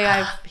like the way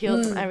I've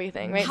healed from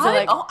everything, right? We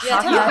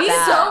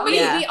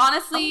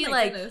honestly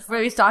where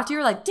we talked to you,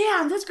 were like,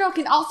 damn, this girl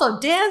can also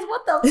dance.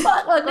 What the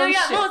fuck? Like,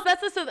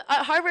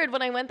 at Harvard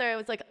when I went there, I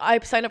was like, I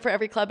signed up for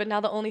every club, and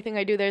now the only thing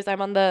I do there is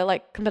I'm on the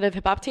like competitive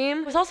hip hop team.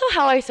 It was also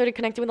how I started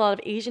connecting with a lot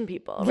of Asian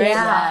people, right?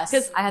 Yes,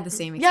 because I had the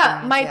same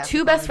experience. Yeah, my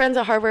two best friends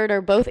at Harvard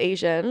are both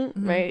Asian,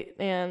 right?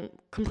 And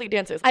complete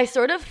dancers. I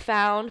sort of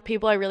found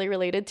people I really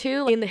related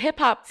to in the hip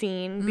hop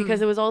scene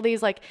because it was all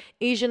these like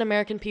Asian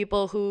American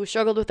people who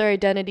struggled with their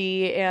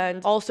identity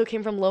and also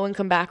came from low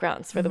income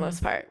backgrounds for the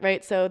most part,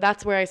 right? So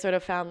that's where I sort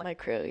of found my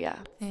crew.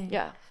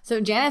 Yeah. So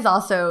Janice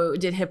also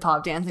did hip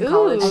hop dance in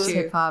college too.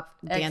 Hip hop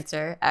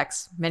dancer,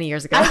 many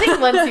years ago. I think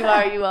once you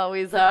are, you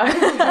always are.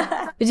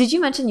 But did you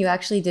mention you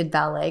actually did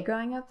ballet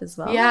growing up as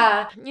well?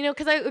 Yeah. You know,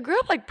 because I grew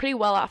up like pretty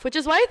well off, which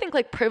is why I think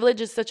like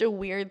privilege is such a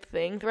weird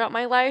thing throughout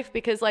my life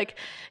because like,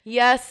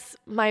 yes,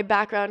 my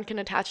background can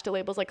attach to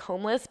labels like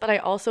homeless, but I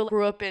also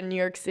grew up in New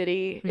York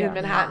City, in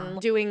Manhattan,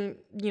 doing,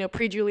 you know,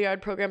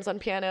 pre-Juilliard programs on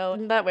piano.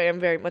 And that way I'm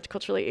very much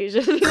culturally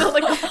Asian, you know,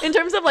 like in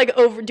terms of like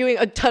doing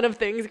a ton of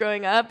things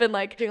growing up and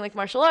like doing like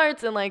martial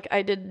arts and like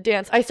I did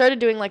dance. I started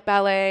doing like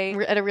ballet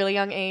at a really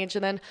young age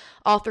and then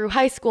all through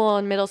high school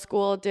and middle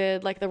school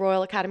did like the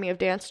Royal Academy of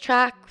Dance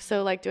track.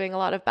 So like doing a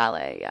lot of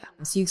ballet. Yeah.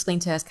 So you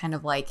explained to us kind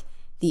of like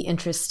the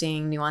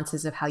interesting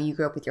nuances of how you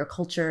grew up with your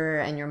culture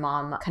and your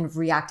mom kind of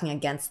reacting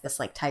against this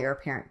like tiger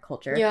parent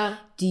culture. Yeah.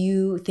 Do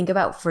you think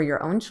about for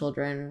your own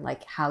children,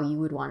 like how you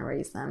would want to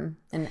raise them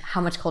and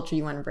how much culture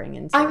you want to bring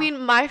into? I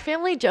mean, my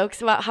family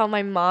jokes about how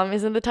my mom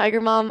isn't the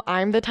tiger mom.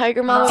 I'm the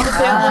tiger mom of the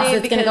family. So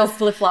it's going to go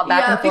flip-flop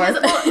back and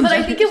forth. But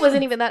I think it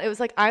wasn't even that. It was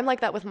like, I'm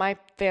like that with my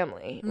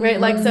family, right?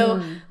 Like,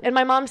 so, and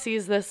my mom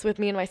sees this with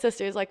me and my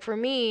sisters. Like for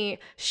me,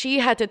 she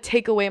had to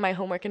take away my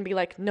homework and be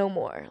like, no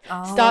more.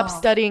 Stop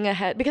studying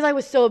ahead. Because I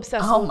was so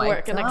obsessed with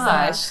work and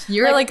exam.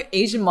 You're like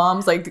Asian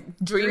mom's like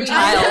dream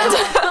child.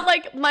 But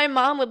like my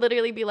mom would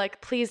literally be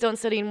like, please don't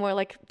study anymore,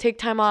 like take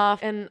time off.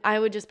 And I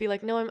would just be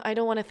like, no, I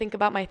don't want to think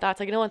about my thoughts.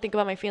 Like I don't want to think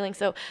about my feelings.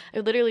 So I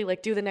would literally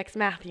like do the next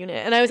math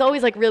unit. And I was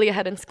always like really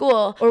ahead in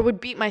school or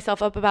would beat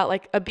myself up about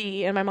like a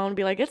B. And my mom would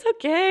be like, it's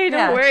okay,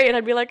 don't worry. And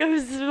I'd be like, I'm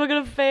still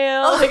gonna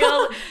fail.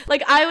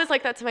 Like I was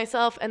like that to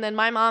myself. And then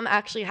my mom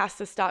actually has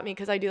to stop me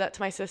because I do that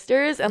to my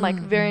sisters. And like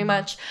very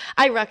much,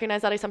 I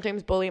recognize that I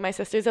sometimes bully my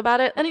sisters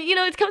about it. And you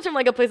know, it comes from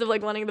like a place of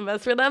like wanting the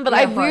best for them. But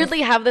I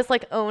weirdly have this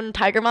like own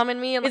tiger mom in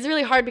me. And it's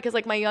really hard because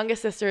like my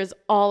youngest sister is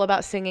all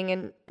about singing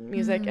and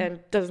music and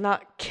does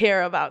not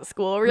care about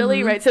school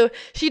really, right? So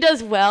she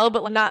does well,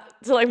 but like,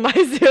 not to like my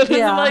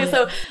students.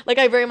 So like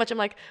I very much am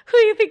like, who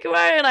do you think you are?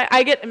 And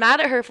I get mad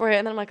at her for it.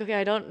 And then I'm like, okay,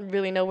 I don't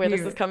really know where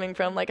this is coming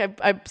from. Like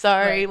I'm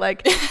sorry.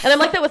 Like, and I'm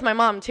like that with my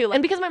mom too.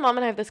 And because my mom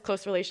and I have this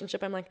close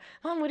relationship, I'm like,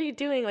 Mom, what are you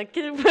doing? Like,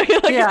 get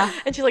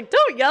and she's like,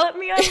 don't yell at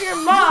me. I'm your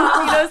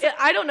mom. You know,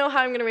 I don't know how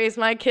I'm gonna raise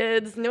my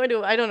kids.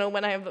 I don't know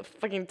when I have the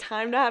fucking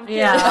time to have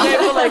kids.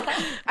 But like,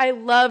 I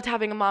loved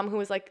having a mom who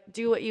was like,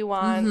 do what you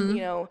want.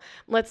 You know,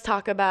 let's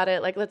talk about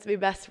it. Like, let's be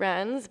best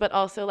friends. But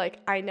also, like,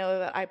 I know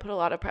that I put a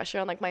lot of pressure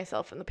on like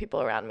myself and the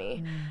people around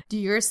me. Do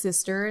your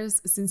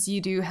sisters, since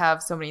you do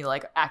have so many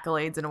like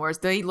accolades and awards,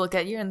 they look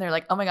at you and they're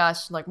like, oh my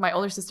gosh, like my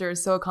older sister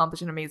is so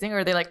accomplished and amazing? Or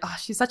are they like, oh,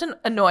 she's such an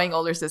annoying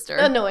older sister?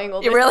 Annoying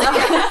older really? sister.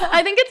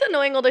 I think it's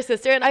annoying older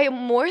sister. And I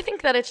more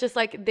think that it's just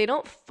like they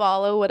don't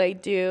follow what I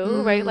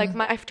do, right? Like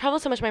I've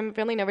traveled so much, my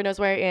family never knows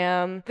where I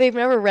am. They've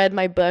never read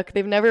my book.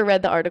 They've never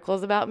read the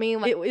articles about me.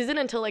 Like, it isn't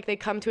until like they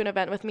come to an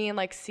event with me and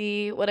like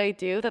see what I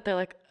do that they're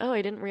like, oh,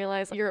 I didn't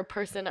realize you're a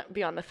person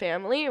beyond the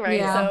family,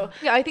 right? So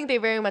yeah, I think they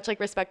very much like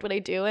respect what I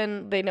do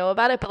and they know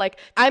about it. But like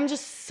I'm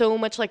just so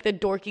much like the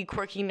dorky,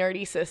 quirky,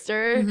 nerdy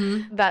sister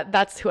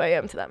that's who I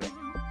am to them.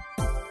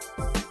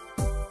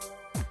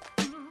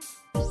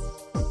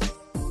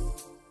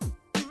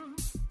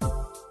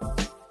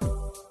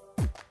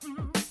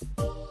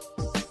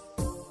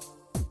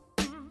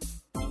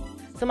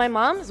 So my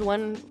mom's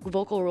one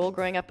vocal rule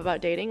growing up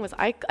about dating was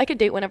I could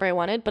date whenever I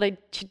wanted, but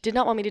she did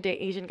not want me to date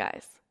Asian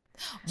guys.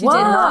 She did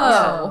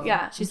not.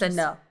 Yeah. She said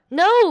no.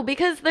 No,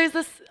 because there's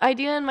this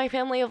idea in my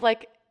family of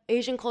like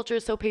Asian culture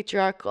is so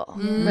patriarchal,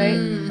 right?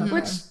 Okay.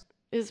 Which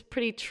is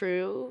pretty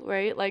true,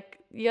 right? Like,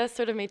 yes,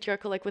 sort of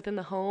matriarchal, like within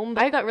the home.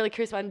 I got really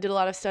curious about it and did a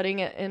lot of studying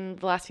it in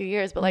the last few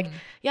years. But like,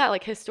 yeah,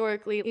 like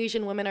historically,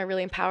 Asian women are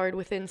really empowered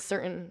within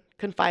certain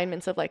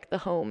confinements of like the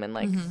home and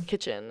like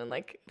kitchen and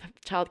like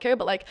childcare.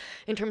 But like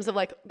in terms of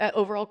like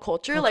overall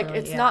culture, like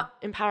it's not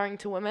empowering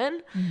to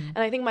women. And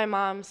I think my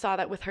mom saw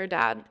that with her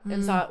dad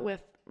and saw it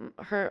with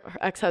her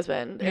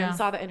ex-husband and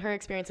saw that in her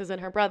experiences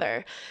and her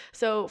brother.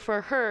 So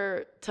for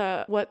her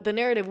to, what the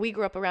narrative we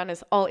grew up around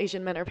is all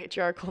Asian men are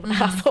patriarchal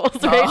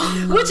assholes,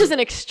 right? Which is an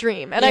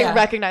extreme, and I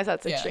recognize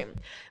that's extreme.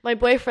 My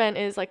boyfriend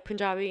is like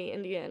Punjabi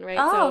Indian, right?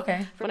 So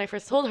when I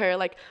first told her,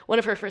 like one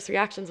of her first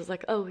reactions was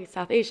like, oh, he's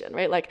South Asian,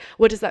 right? Like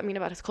what does that mean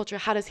about his culture?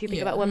 How does he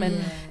think about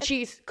women?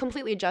 She's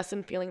completely just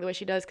in feeling the way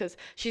she does because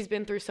she's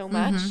been through so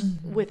much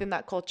within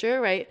that culture,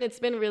 right? It's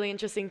been really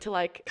interesting to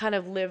like kind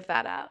of live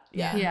that out.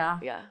 Yeah.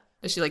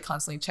 Is she like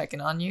constantly checking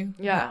on you?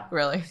 Yeah.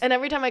 Really? And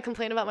every time I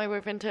complain about my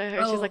boyfriend to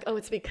her, she's like, oh,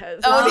 it's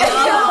because.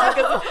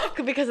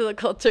 Because of the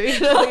culture. You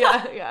know?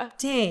 Yeah.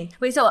 Dang.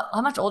 Wait, so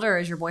how much older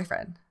is your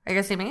boyfriend? Are you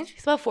guys the same age?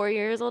 He's about 4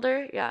 years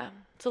older. Yeah.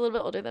 It's a little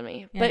bit older than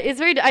me. But it's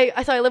very,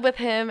 so I live with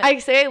him. I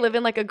say I live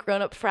in like a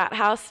grown-up frat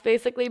house,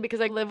 basically, because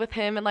I live with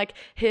him and like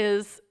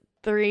his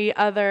 3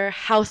 other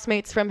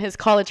housemates from his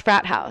college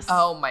frat house.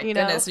 Oh my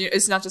goodness.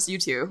 It's not just you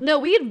two. No,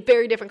 we had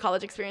very different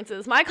college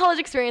experiences. My college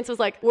experience was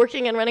like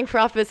working and running for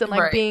office and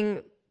like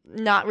being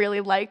not really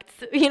liked,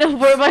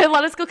 by a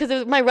lot of school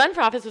because my run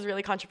for office was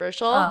really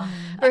controversial.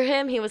 For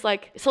him, he was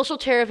like social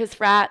chair of his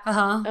frat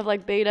of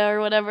like Beta or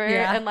whatever.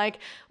 And like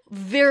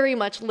very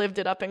much lived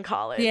it up in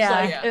college.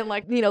 And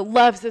like,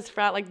 loves his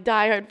frat, like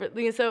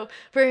diehard. So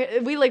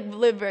we like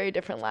live very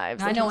different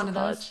lives. I know one of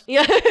those.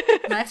 Yeah.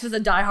 Max was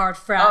a diehard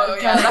frat. Oh,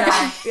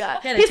 yeah.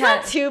 Yeah. He's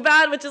not too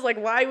bad, which is like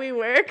why we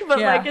work, but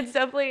like it's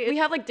definitely, we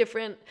have like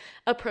different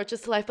approaches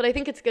to life, but I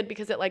think it's good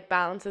because it like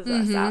balances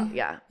us out.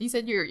 Yeah. You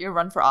said your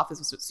run for office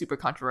was super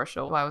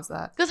controversial. Why was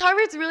that? Because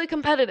Harvard's really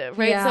competitive,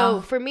 right?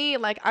 So for me,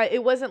 like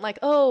it wasn't like,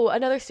 oh,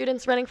 another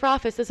student's running for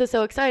office, this is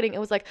so exciting. It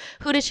was like,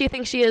 who does she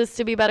think she is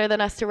to be better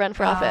than us to run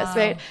for office,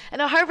 right?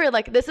 And at Harvard,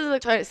 like this is the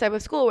type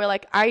of school where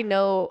like I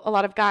know a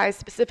lot of guys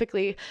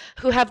specifically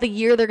who have the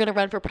year they're going to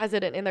run for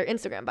president in their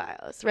Instagram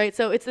bios, right?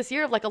 So it's this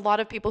year of like a lot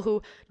of people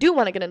who do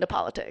want to get into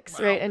politics,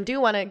 right? And do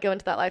want to go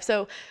into that life.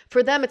 So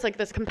for them, it's like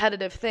this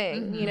competitive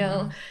thing,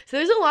 So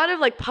there's a lot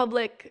of like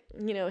public,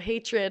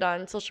 hatred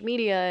on social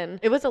media, and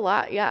it was a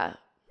lot,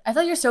 I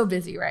feel like you're so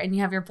busy, right? And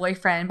you have your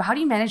boyfriend, but how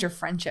do you manage your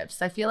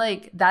friendships? I feel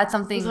like that's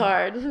something it's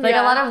hard. Like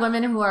a lot of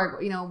women who are,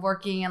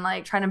 working and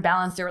like trying to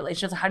balance their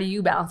relationships. How do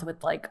you balance it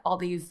with like all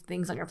these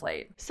things on your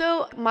plate?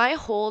 So my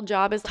whole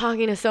job is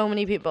talking to so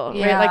many people,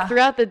 right? Like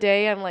throughout the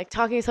day, I'm like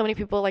talking to so many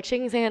people, like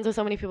shaking hands with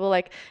so many people,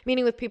 like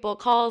meeting with people,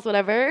 calls,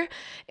 whatever.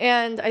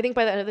 And I think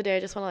by the end of the day,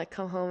 I just want to like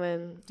come home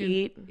and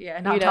eat.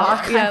 Not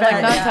talk. Not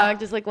talk,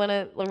 just like want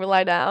to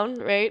lie down,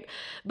 right?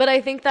 But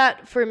I think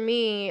that for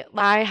me,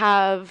 I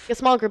have a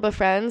small group of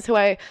friends who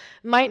I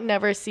might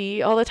never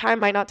see all the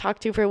time, might not talk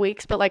to for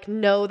weeks, but like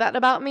know that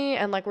about me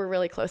and like we're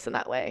really close in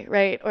that way,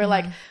 right? Or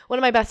like one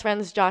of my best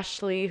friends,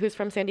 Josh Lee, who's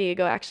from San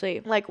Diego,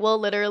 actually, like we'll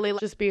literally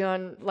just be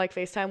on like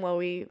FaceTime while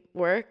we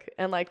work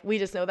and like we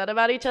just know that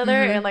about each other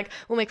and like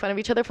we'll make fun of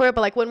each other for it,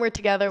 but like when we're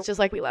together, it's just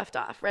like we left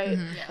off, right?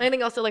 And I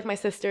think also like my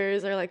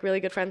sisters are like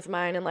really good friends of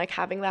mine and like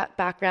having that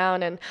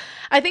background, and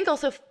I think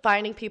also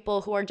finding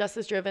people who are just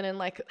as driven and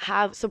like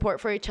have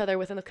support for each other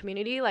within the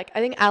community. Like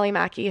I think Allie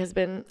Mackey has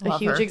been a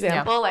huge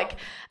example. Like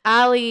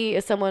Allie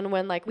is someone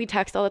when like we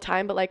text all the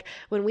time, but like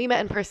when we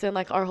met in person,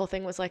 like our whole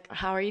thing was like,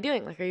 how are you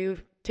doing? Like, are you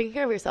taking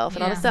care of yourself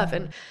and all this stuff?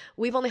 And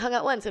we've only hung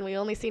out once and we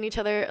only seen each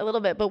other a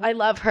little bit, but I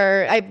love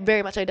her. I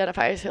very much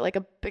identify as her like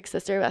a big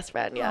sister, best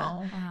friend.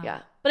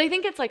 But I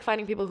think it's like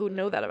finding people who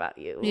know that about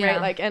you, right?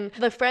 Like, and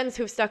the friends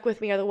who've stuck with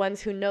me are the ones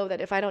who know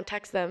that if I don't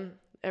text them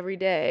every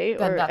day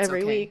or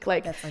every week,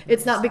 like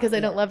it's not because I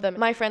don't love them.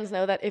 My friends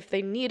know that if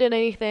they needed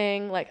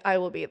anything, like I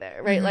will be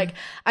there, right? Like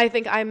I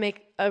think I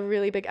make a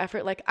really big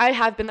effort. Like I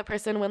have been the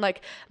person when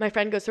like my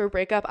friend goes through a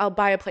breakup, I'll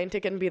buy a plane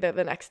ticket and be there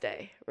the next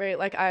day, right?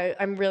 Like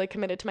I'm really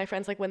committed to my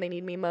friends like when they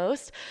need me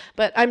most,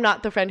 but I'm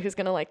not the friend who's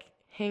gonna like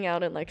hang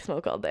out and like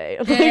smoke all day.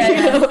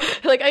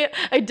 Like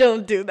I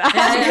don't do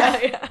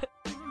that.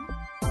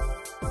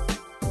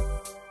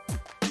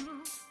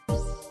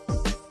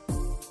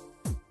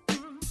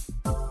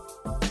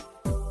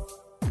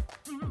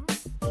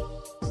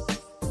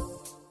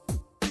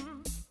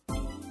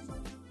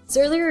 So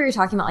earlier we were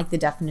talking about like the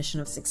definition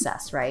of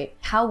success, right?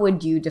 How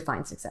would you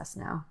define success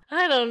now?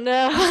 I don't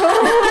know.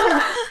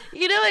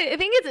 I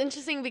think it's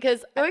interesting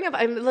because growing up,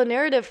 the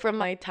narrative from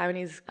my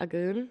Taiwanese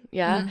agun,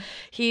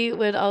 he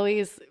would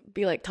always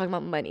be like talking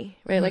about money,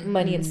 right? Like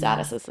money and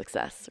status is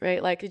success,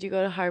 right? Like, did you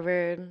go to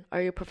Harvard?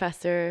 Are you a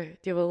professor?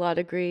 Do you have a law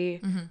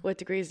degree? What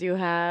degrees do you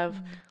have?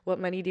 What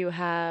money do you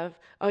have?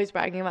 Always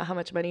bragging about how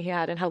much money he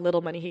had and how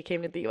little money he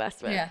came to the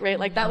US with, right?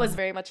 Like that was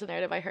very much the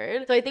narrative I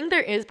heard. So I think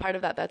there is part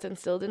of that that's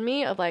instilled in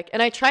me of like,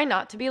 and I try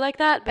not to be like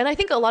that. And I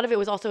think a lot of it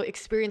was also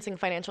experiencing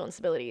financial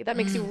instability. That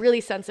makes you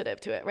really sensitive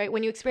to it, right?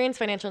 When you experience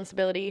financial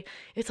instability,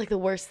 it's like the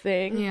worst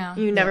thing.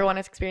 You never want to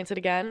experience it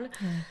again.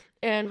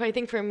 And I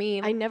think for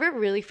me, I never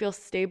really feel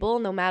stable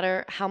no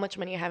matter how much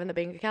money I have in the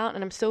bank account.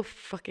 And I'm so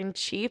fucking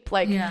cheap.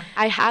 Like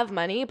I have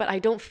money, but I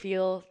don't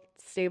feel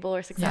stable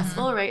or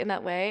successful, right, in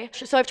that way.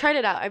 So I've tried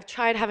it out. I've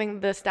tried having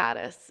the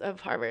status of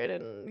Harvard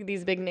and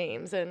these big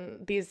names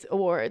and these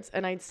awards,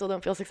 and I still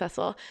don't feel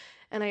successful.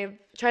 And I've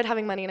tried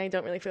having money and I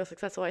don't really feel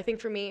successful. I think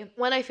for me,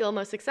 when I feel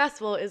most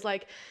successful is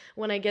like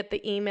when I get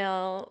the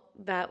email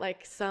that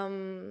like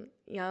some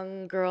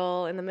young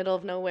girl in the middle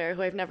of nowhere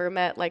who I've never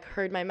met like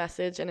heard my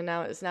message and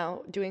now is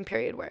now doing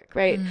period work,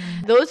 right?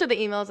 Those are the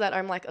emails that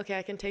I'm like, okay,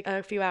 I can take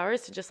a few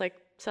hours to just like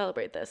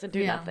celebrate this and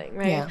do nothing,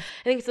 right?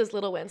 I think it's those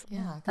little wins.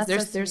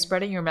 They're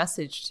spreading your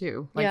message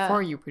too, like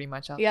for you pretty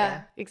much out there.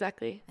 Yeah,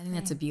 exactly. I think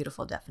that's a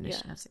beautiful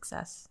definition of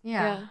success.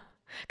 Yeah.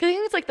 Because I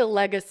think it's like the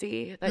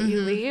legacy that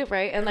you leave,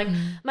 right? And like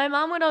my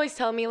mom would always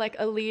tell me like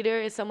a leader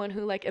is someone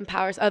who like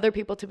empowers other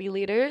people to be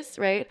leaders,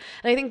 right?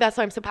 And I think that's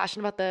why I'm so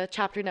passionate about the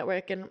chapter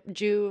network and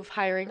Juve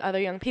hiring other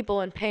young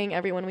people and paying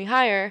everyone we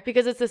hire,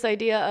 because it's this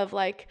idea of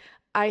like,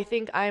 I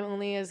think I'm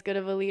only as good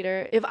of a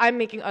leader if I'm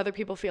making other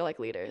people feel like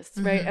leaders,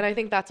 right? And I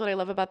think that's what I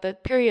love about the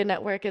Period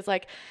Network is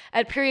like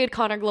at Period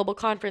Con, our global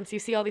conference, you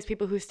see all these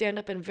people who stand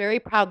up and very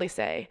proudly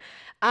say,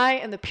 I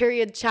am the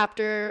Period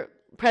chapter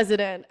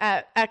president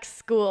at X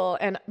school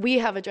and we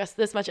have addressed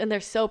this much, and they're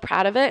so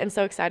proud of it and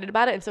so excited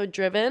about it and so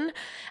driven,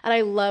 and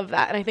I love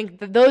that. And I think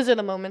those are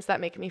the moments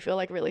that make me feel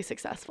like really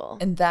successful.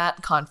 And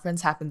that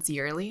conference happens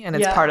yearly, and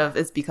it's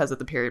it's because of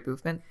the period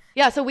movement.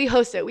 Yeah, so we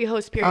host Period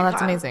Con. Oh,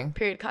 that's amazing.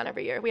 Period Con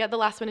every year. We had the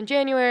last one in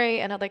January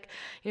and had like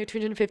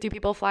 250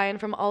 people fly in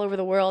from all over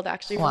the world,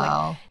 actually from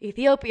like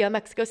Ethiopia,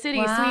 Mexico City,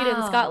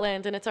 Sweden,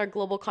 Scotland, and it's our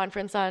global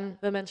conference on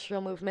the menstrual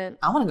movement.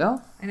 I want to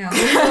go. I know.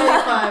 It's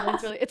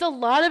really fun. It's a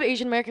lot of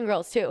Asian American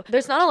girls too.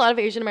 There's not a lot of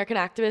Asian American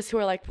activists who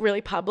are like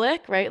really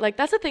public, right? Like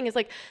that's the thing is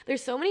like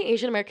there's so many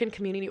Asian American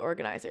community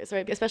organizers,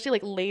 right? Especially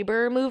like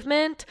labor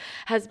movement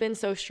has been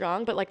so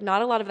strong, but like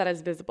not a lot of that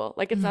is visible.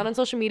 Like it's not on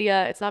social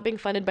media, it's not being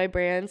funded by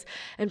brands,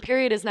 and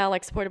Period is now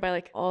like supported by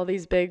like all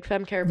these big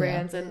femcare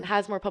brands and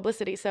has more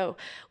publicity. So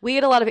we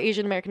get a lot of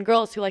Asian American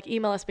girls who like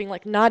email us being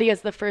like, Nadya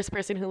is the first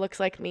person who looks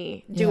like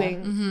me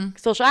doing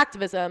social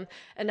activism,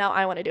 and now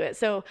I want to do it.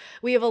 So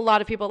we have a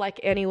lot of people like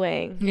Annie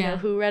Wang, you know,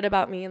 who read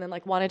about me and then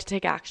like wanted to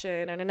take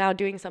action and are now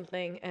doing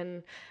something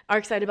and are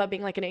excited about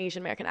being like an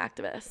Asian American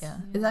activist.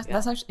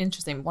 That's actually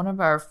interesting. One of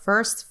our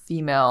first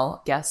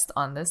female guests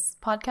on this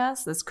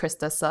podcast is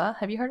Krista Suh.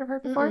 Have you heard of her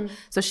before?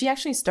 So she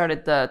actually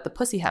started the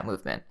Pussy Hat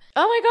movement.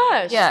 Oh my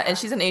gosh. Yeah, and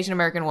she's an Asian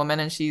American woman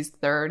and she's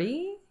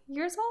 30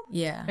 years old.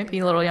 Yeah. Maybe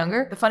a little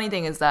younger. The funny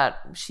thing is that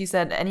she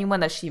said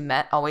anyone that she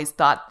met always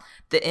thought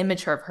the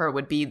image of her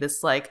would be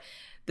this like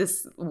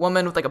this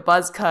woman with like a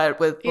buzz cut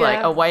with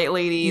like a white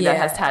lady that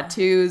has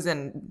tattoos,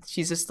 and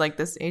she's just like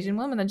this Asian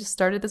woman that just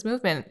started this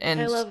movement. And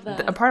I love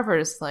that. A part of her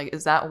is like,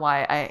 is that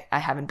why I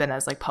haven't been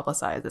as like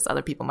publicized as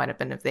other people might have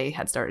been if they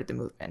had started the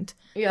movement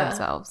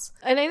themselves?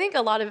 And I think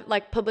a lot of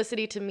like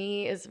publicity to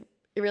me is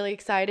really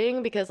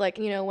exciting because like,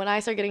 you know, when I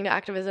started getting into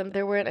activism,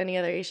 there weren't any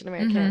other Asian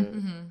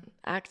American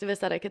activists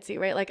that I could see,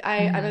 right? Like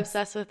I'm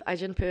obsessed with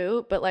Ai-jin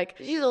Poo, but like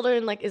she's older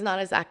and like is not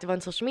as active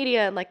on social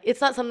media, and like it's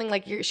not something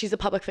like she's a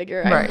public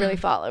figure I really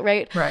follow,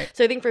 right?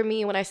 So I think for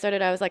me, when I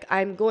started, I was like,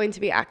 I'm going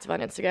to be active on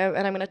Instagram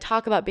and I'm going to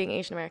talk about being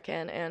Asian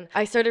American. And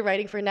I started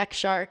writing for Next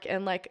Shark,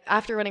 and like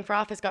after running for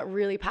office got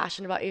really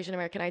passionate about Asian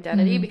American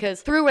identity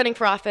because through running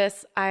for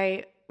office,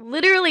 I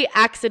literally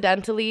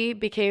accidentally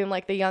became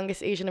like the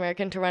youngest Asian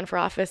American to run for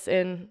office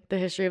in the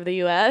history of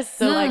the US.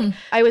 So like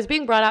I was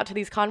being brought out to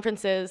these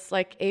conferences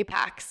like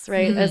APACs,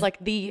 right? As like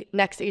the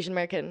next Asian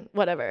American,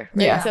 whatever.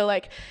 Right? Yeah. So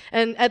like,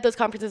 and at those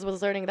conferences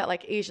was learning that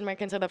like Asian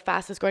Americans are the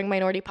fastest growing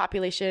minority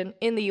population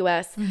in the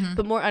US,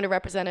 but more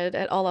underrepresented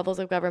at all levels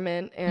of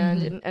government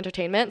and in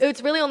entertainment.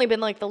 It's really only been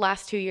like the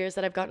last 2 years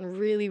that I've gotten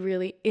really,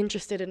 really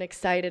interested and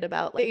excited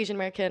about like Asian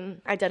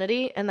American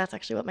identity. And that's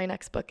actually what my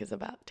next book is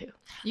about too.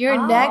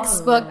 Your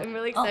next book. I'm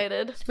really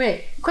excited.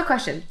 Wait, quick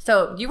question.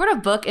 So you wrote a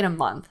book in a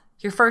month,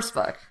 your first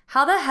book.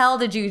 How the hell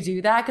did you do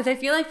that? Because I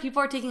feel like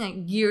people are taking like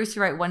years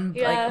to write one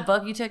like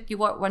book. You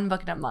wrote one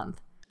book in a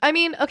month. I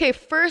mean, okay,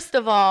 first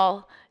of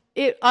all,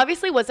 it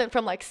obviously wasn't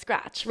from like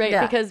scratch, right?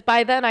 Yeah. Because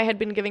by then I had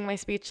been giving my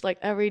speech like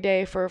every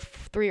day for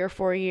 3 or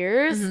 4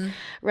 years,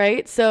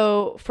 right?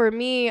 So for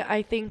me,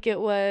 I think it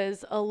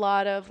was a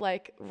lot of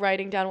like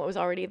writing down what was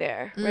already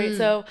there, right?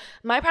 So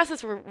my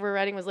process for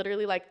writing was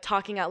literally like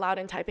talking out loud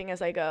and typing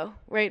as I go,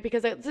 right?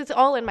 Because it's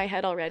all in my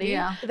head already.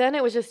 Yeah. Then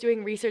it was just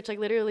doing research, like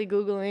literally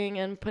Googling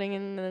and putting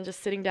in and then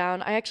just sitting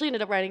down. I actually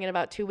ended up writing in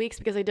about 2 weeks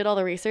because I did all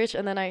the research,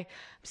 and then I'm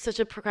such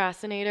a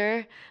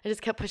procrastinator. I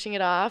just kept pushing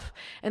it off.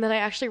 And then I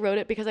actually wrote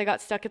it because I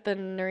got stuck at the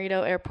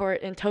Narita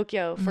airport in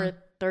Tokyo for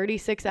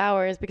 36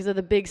 hours because of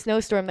the big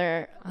snowstorm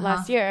there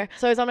last year.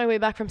 So I was on my way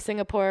back from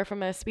Singapore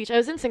from a speech. I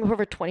was in Singapore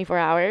for 24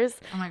 hours.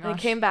 Oh my gosh. And I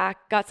came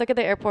back, got stuck at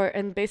the airport,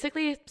 and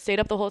basically stayed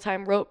up the whole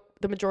time, wrote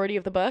the majority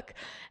of the book.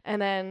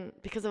 And then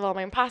because of all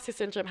my imposter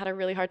syndrome, had a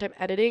really hard time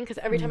editing, because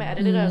every time I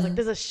edited I was like,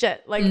 this is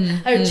shit. Like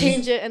I would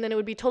change it and then it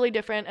would be totally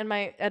different, and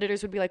my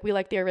editors would be like, we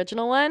like the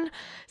original one.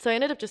 So I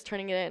ended up just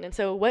turning it in. And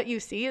so what you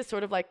see is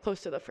sort of like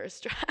close to the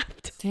first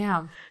draft.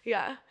 Damn.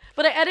 Yeah.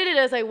 But I edited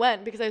as I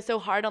went because I was so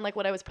hard on like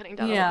what I was putting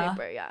down on the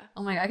paper. Yeah.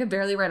 Oh my God, I could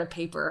barely write a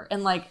paper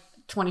in like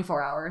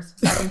 24 hours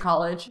back in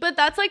college. But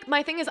that's like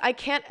my thing is I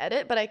can't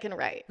edit, but I can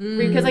write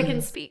because I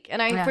can speak.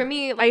 And for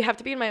me, I have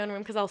to be in my own room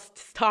because I'll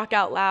talk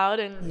out loud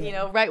and, you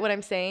know, write what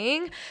I'm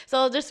saying. So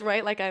I'll just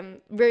write like I'm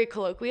very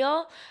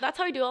colloquial. That's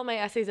how I do all my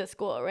essays at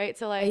school, right?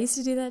 So like I used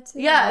to do that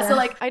too. Yeah. So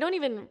like I don't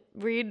even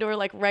read or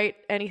like write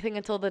anything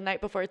until the night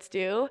before it's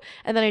due.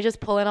 And then I just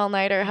pull in all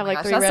night or have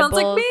like 3 Red Bulls. That sounds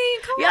like me.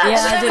 Come on.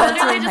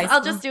 Yeah,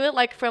 I'll just do it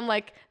like from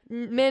like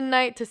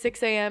midnight to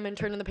 6 a.m. and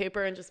turn in the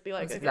paper and just be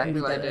like, that's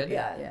exactly what I did.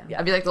 Yeah.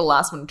 I'd be like the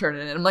last one to turn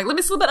it in. I'm like, let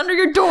me slip that under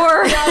your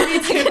door. Yeah, me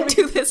too. I can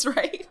do this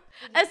right.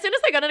 As soon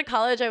as I got into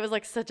college, I was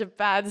like such a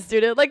bad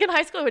student. Like in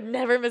high school, I would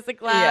never miss a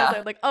class. I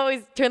would like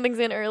always turn things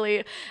in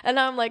early. And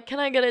now I'm like, can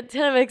I get a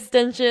 10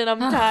 extension? I'm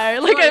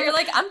tired. Like you're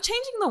like, I'm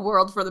changing the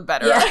world for the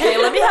better. Yeah. Okay,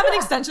 let me have an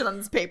extension on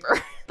this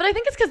paper. But I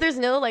think it's because there's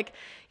no like,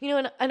 you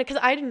know, and because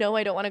I know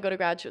I don't want to go to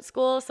graduate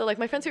school. So like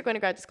my friends who are going to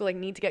graduate school like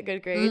need to get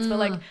good grades, but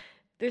like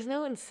there's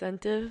no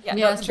incentive. Yeah,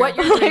 no, what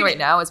you're doing right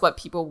now is what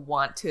people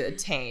want to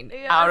attain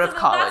out of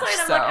college.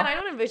 That's why I'm like, and I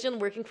don't envision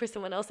working for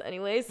someone else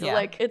anyway. So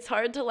like, it's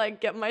hard to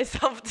like get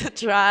myself to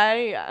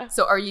try. Yeah.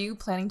 So are you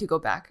planning to go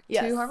back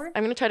to Harvard?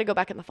 I'm going to try to go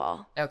back in the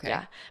fall. Okay.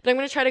 Yeah. But I'm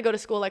going to try to go to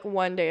school like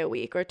 1 day a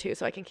week or 2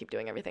 so I can keep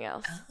doing everything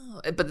else.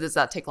 Oh, but does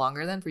that take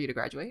longer then for you to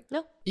graduate?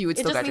 No. You would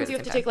still graduate. It just means you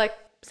have to take like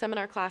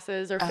seminar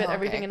classes or fit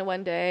everything into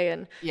 1 day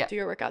and do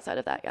your work outside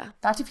of that. Yeah.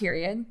 Back to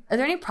period. Are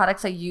there any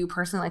products that you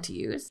personally like to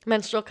use?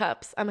 Menstrual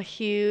cups. I'm a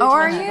huge. Oh,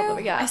 are you?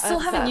 Yeah. I still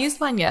haven't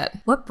used mine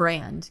yet. What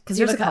brand? Because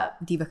there's a cup.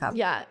 Diva Cup.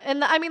 Yeah.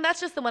 And I mean, that's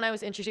just the one I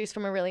was introduced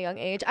from a really young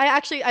age.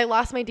 I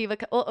lost my Diva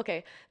Cup. Well,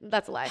 okay.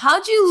 That's a lie.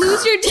 How'd you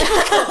lose your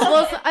Diva Cup?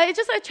 Well, so I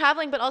just started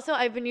traveling, but also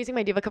I've been using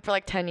my Diva Cup for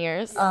like 10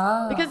 years.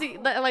 Oh. Because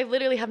I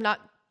literally have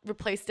not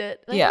replaced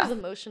it. Like, it was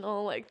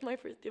emotional, like my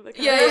first Diva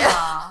Cup.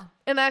 Yeah.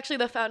 And actually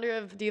the founder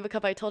of Diva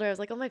Cup, I told her, I was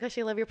like, oh my gosh,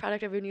 I love your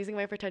product. I've been using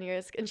mine for 10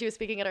 years. And she was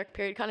speaking at our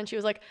period con and she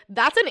was like,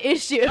 that's an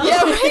issue. Yeah,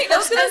 right. I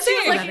was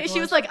gonna say. She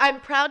was like, I'm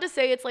proud to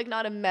say it's like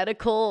not a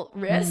medical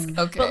risk,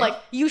 but like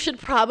you should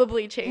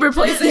probably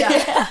replace it.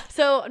 Yeah.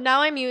 So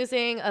now I'm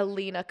using a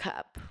Lena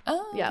cup.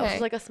 Oh, okay. Yeah, which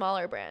is like a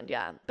smaller brand.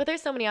 Yeah. But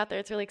there's so many out there.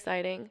 It's really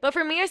exciting. But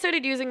for me, I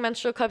started using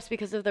menstrual cups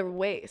because of their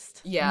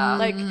waste. Yeah.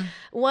 Like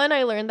one,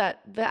 I learned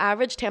that the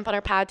average tampon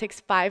or pad takes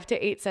 5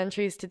 to 8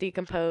 centuries to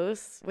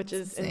decompose, which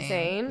is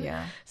insane.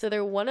 Yeah. So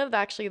they're one of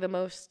actually the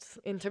most,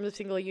 in terms of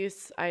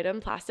single-use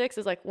item, plastics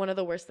is like one of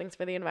the worst things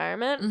for the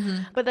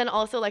environment. But then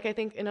also like I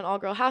think in an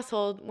all-girl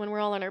household, when we're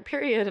all on our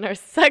period and our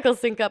cycles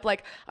sync up,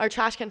 like our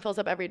trash can fills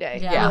up every day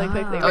really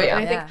quickly. Right? And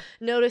I think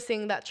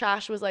noticing that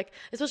trash was like,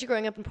 especially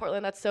growing up in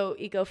Portland, that's so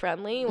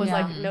eco-friendly, was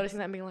like noticing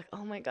that and being like,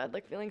 oh my God,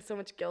 like feeling so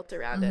much guilt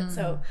around it.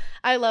 So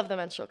I love the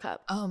menstrual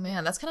cup. Oh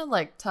man, that's kind of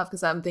like tough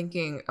because I'm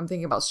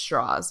thinking about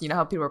straws. You know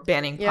how people are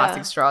banning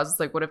plastic straws? It's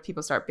like, what if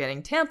people start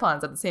banning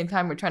tampons at the same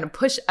time? We're trying to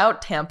push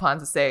out tampons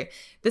to say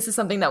this is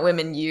something that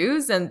women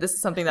use and this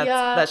is something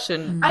that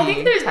shouldn't be I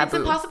think taboo. It's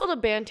impossible to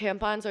ban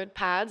tampons or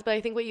pads, but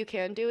I think what you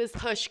can do is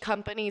push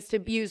companies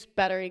to use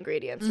better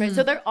ingredients, right?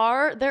 So there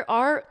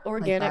are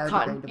organic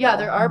cotton. Yeah,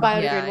 there are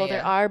biodegradable.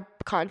 There are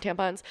cotton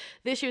tampons.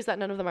 The issue is that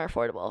none of them are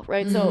affordable,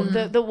 right? So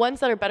the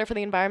ones that are better for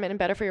the environment and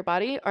better for your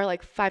body are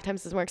like 5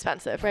 times as more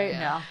expensive, right?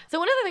 Yeah. So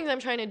one of the things I'm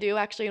trying to do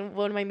actually in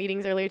one of my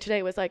meetings earlier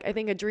today was like, I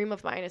think a dream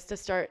of mine is to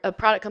start a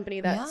product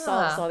company that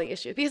solves all the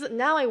issues. Because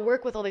now I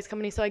work with all these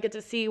companies, so I get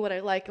to see what I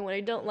like and what I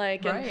don't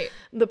like and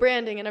the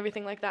branding and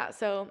everything like that.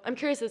 So I'm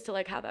curious as to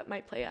like how that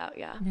might play out.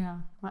 Yeah.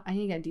 Well, I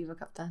need to get a Diva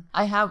Cup then.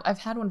 I've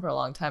had one for a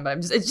long time, but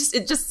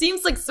it just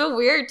seems like so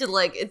weird to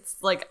like, it's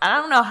like, I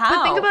don't know how.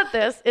 But think about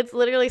this. It's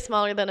literally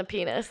smaller than a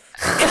penis.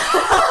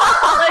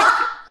 Like,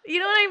 you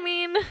know what I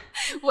mean?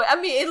 Well,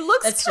 I mean, it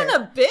looks kind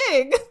of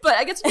big, but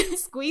I guess you can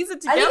squeeze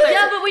it together.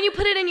 Yeah, but when you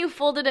put it in, you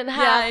fold it in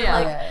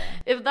half.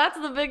 If that's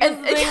the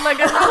biggest thing, like,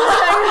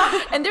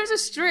 and there's a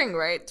string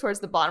right towards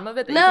the bottom of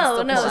it. That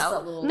no,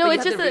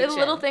 it's just a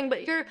little thing.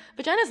 But your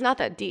vagina's not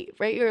that deep,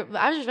 right? Your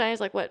average vagina is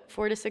like what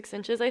 4 to 6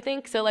 inches, I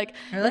think. So like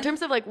in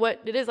terms of like what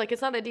it is, like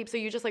it's not that deep. So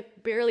you just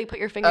like barely put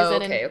your fingers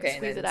in and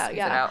squeeze it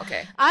out.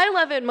 Okay. I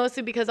love it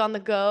mostly because on the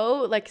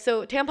go, like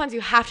so tampons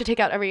you have to take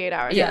out every 8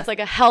 hours. Yeah. It's like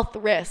a health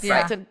risk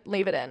to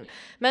leave it in.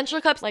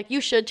 Menstrual cups, like you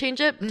should change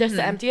it just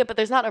to empty it, but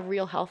there's not a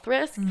real health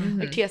risk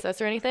like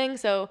TSS or anything.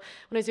 So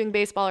when I was doing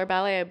baseball or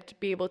ballet, I'd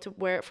be able to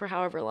wear it for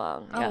however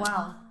long. Oh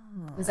wow.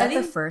 Was that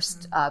the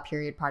first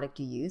period product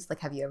you used? Like,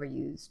 have you ever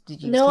used?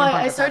 Did you? No,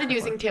 I started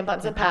using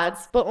tampons and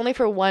pads, but only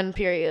for 1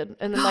 period,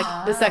 and then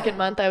like the second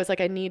month, I was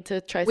like, I need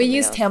to try. We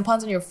used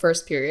tampons in your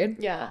first period.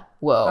 Yeah.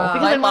 Whoa.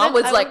 My mom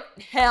was like,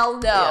 hell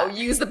no,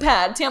 use the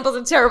pad.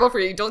 Tampons are terrible for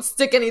you. Don't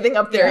stick anything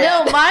up there.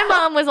 No, my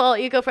mom was all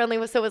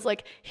eco-friendly, so it was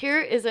like,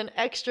 here is an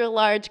extra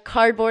large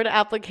cardboard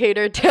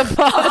applicator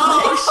tampon.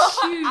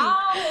 Oh,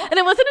 shoot. And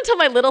it wasn't until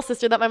my little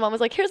sister that my mom was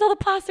like, here's all the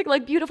plastic,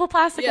 like beautiful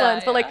plastic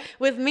ones. But like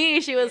with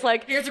me, she was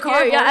like, here's a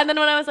cardboard. Yeah. And then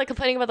when I was like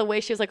complaining about the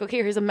waste, she was like, okay,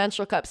 here's a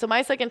menstrual cup. So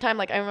my second time,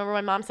 like I remember my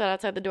mom sat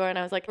outside the door and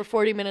I was like, for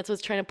 40 minutes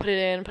was trying to put it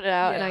in, put it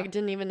out. And I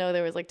didn't even know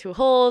there was like 2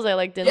 holes. I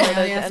like didn't know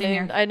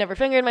that I never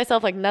fingered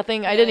myself, like nothing.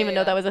 something. I didn't even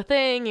know that was a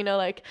thing, you know,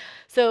 like,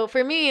 so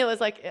for me, it was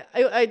like,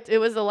 it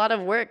was a lot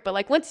of work, but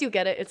like once you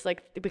get it, it's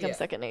like, it becomes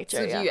second nature.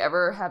 So do you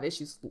ever have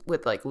issues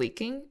with like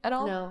leaking at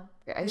all? No.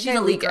 I think I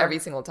leak every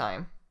single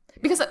time.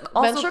 Because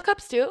also, menstrual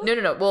cups too?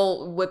 No.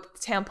 Well, with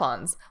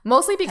tampons.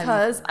 Mostly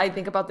because I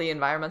think about the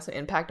environmental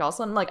impact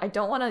also. And like, I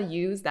don't want to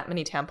use that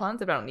many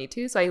tampons if I don't need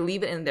to. So I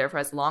leave it in there for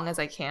as long as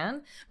I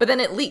can. But then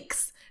it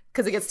leaks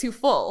because it gets too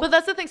full. But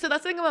that's the thing. So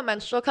that's the thing about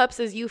menstrual cups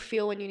is you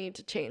feel when you need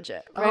to change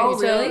it. Right? Oh,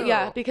 really? So,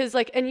 yeah. Because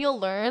like, and you'll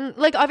learn.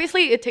 Like,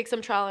 obviously, it takes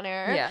some trial and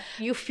error. Yeah.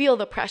 You feel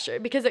the pressure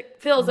because it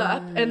fills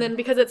up. And then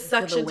because it's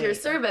suctioned to your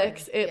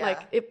cervix,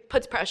 it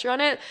puts pressure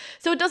on it.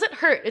 So it doesn't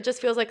hurt. It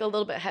just feels like a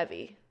little bit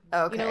heavy.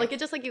 Okay. You know, like it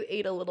just like you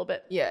ate a little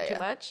bit too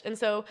much. And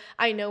so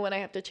I know when I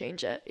have to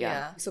change it.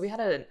 Yeah. So we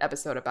had an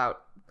episode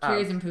about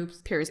periods and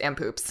poops. Periods and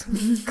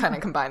poops. Kind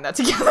of combine that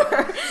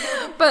together.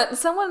 But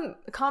someone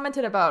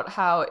commented about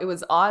how it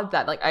was odd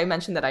that like I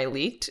mentioned that I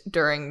leaked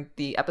during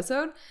the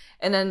episode.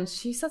 And then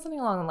she said something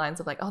along the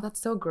lines of like, oh,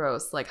 that's so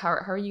gross. Like, how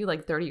are you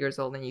like 30 years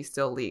old and you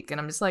still leak? And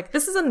I'm just like,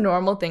 this is a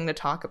normal thing to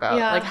talk about.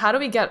 Yeah. Like, how do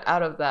we get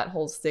out of that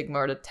whole stigma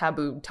or the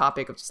taboo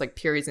topic of just like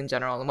periods in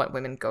general and what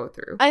women go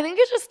through? I think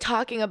it's just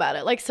talking about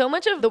it. Like, so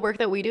much of the work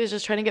that we do is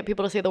just trying to get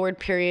people to say the word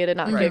period and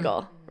not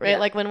giggle, right? Yeah.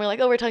 Like, when we're like,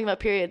 oh, we're talking about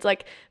periods,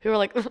 like, people are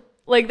like,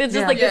 like, it's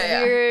just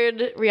this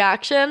weird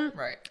reaction.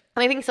 Right.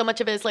 And I think so much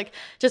of it is like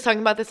just talking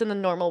about this in the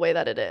normal way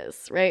that it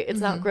is, right? It's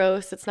not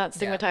gross. It's not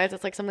stigmatized.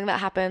 It's like something that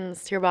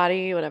happens to your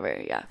body, whatever.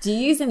 Yeah. Do you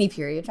use any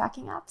period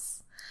tracking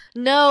apps?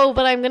 No,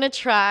 but I'm going to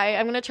try.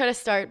 I'm going to try to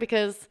start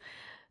because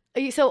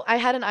so I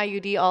had an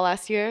IUD all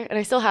last year and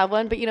I still have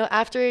one. But, you know,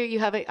 after you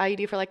have an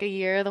IUD for like a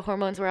year, the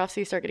hormones wear off.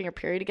 So you start getting your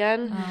period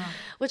again,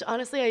 which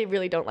honestly, I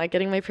really don't like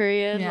getting my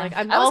period. Yeah. Like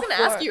I was going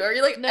to ask you, are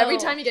you like every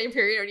time you get your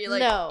period, are you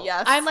like, no.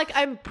 Yes?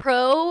 I'm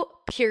pro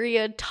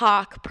period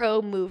talk,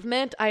 pro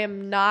movement. I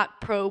am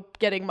not pro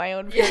getting my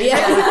own period. Yeah.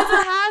 It's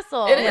a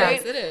hassle.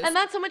 It is. And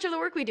that's so much of the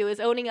work we do is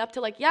owning up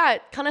to like, yeah,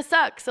 it kind of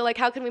sucks. So like,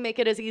 how can we make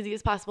it as easy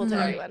as possible to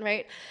everyone,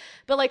 right?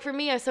 But like for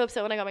me, I was so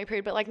upset when I got my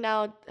period. But like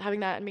now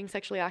having that and being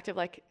sexually active,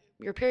 like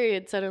your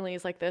period suddenly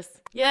is like this.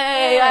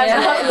 Yay!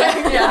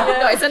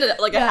 No, I send it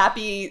like a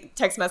happy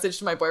text message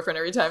to my boyfriend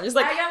every time. Just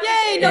like,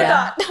 yay! No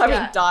dot. I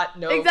mean dot.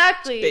 No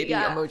baby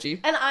emoji.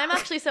 And I'm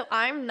actually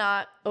I'm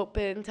not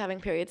open to having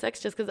period sex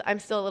just because I'm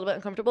still a little bit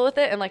uncomfortable with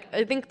it. And like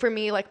I think for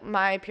me, like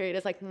my period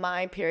is like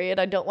my period.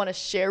 I don't want to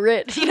share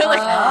it. You know,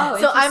 like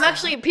so I'm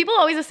actually people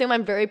always assume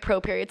I'm very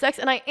pro period sex,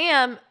 and I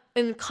am.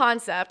 In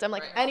concept, I'm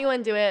like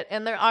anyone do it,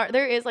 and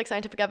there is like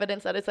scientific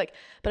evidence that it's like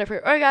better for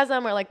your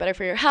orgasm or like better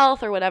for your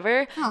health or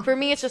whatever. For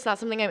me, it's just not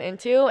something I'm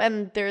into,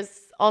 and there's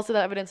also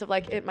that evidence of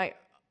like it might,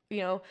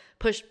 you know,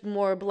 push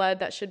more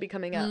blood that should be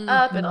coming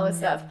up and all this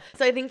stuff.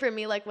 So I think for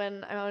me, like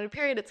when I'm on a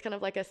period, it's kind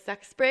of like a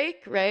sex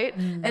break, right?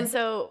 And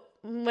so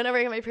whenever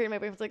I get my period, my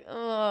boyfriend's like,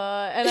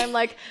 oh, and I'm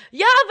like,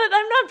 yeah, but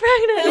I'm not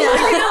pregnant.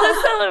 Like,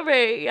 let's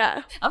celebrate.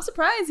 Yeah. I'm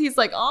surprised he's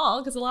like,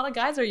 oh, because a lot of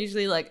guys are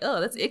usually like, oh,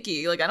 that's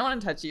icky. Like, I don't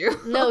want to touch you.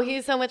 No,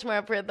 he's so much more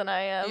up for it than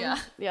I am.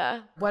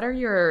 Yeah. What are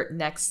your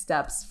next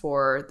steps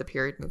for the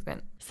period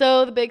movement?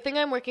 So the big thing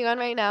I'm working on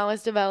right now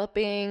is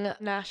developing a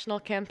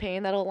national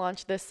campaign that'll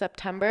launch this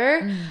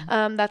September.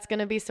 That's going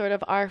to be sort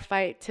of our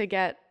fight to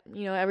get,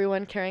 you know,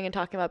 everyone caring and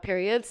talking about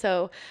periods.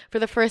 So for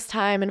the first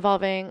time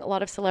involving a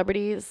lot of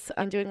celebrities,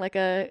 I'm doing like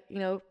a, you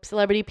know,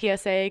 celebrity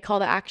PSA call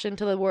to action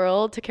to the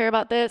world to care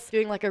about this,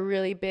 doing like a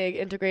really big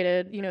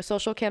integrated, you know,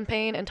 social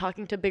campaign and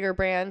talking to bigger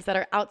brands that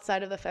are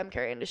outside of the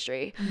femcare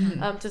industry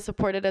to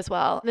support it as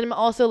well. And then I'm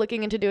also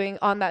looking into doing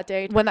on that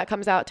day when that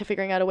comes out to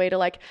figuring out a way to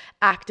like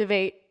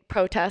activate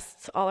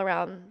protests all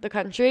around the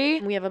country.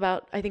 We have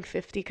about, I think,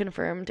 50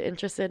 confirmed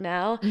interested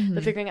now,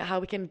 but figuring out how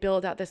we can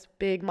build out this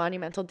big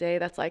monumental day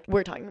that's like,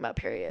 we're talking about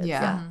periods.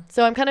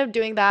 So I'm kind of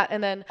doing that.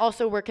 And then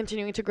also we're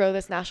continuing to grow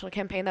this national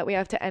campaign that we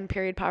have to end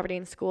period poverty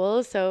in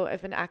schools. So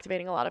I've been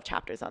activating a lot of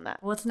chapters on that.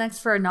 What's next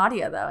for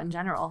Nadya though, in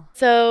general?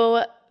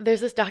 So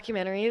there's this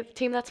documentary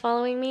team that's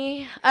following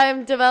me.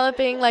 I'm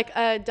developing like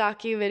a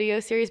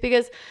docu-video series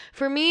because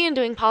for me in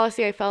doing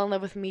policy, I fell in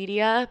love with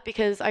media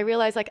because I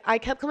realized like I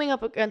kept coming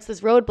up against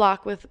this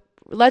roadblock with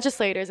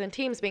legislators and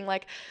teams being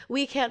like,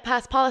 we can't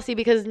pass policy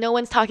because no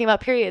one's talking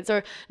about periods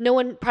or no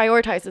one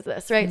prioritizes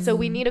this, right? So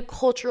we need a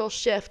cultural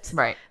shift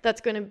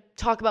that's going to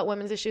talk about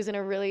women's issues in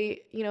a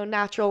really, you know,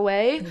 natural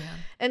way.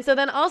 And so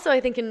then also I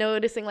think in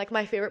noticing like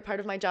my favorite part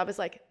of my job is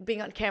like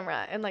being on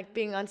camera and like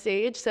being on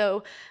stage.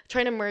 So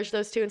trying to merge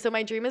those two. And so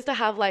my dream is to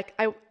have like,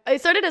 I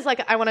started as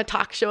like, I want a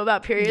talk show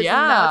about periods. And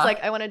now it's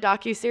like, I want a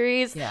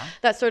docu-series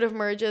that sort of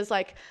merges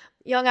like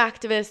young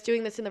activists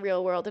doing this in the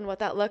real world and what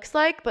that looks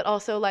like, but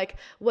also like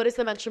what is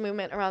the menstrual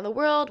movement around the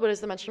world, what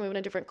is the menstrual movement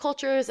in different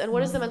cultures, and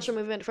what is the menstrual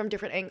movement from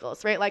different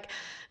angles, right? Like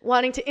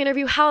wanting to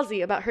interview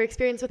Halsey about her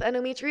experience with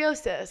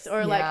endometriosis,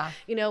 or like,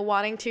 you know,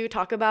 wanting to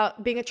talk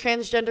about being a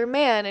transgender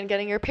man and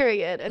getting your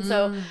period. And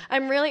so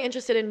I'm really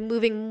interested in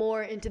moving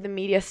more into the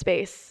media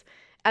space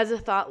as a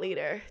thought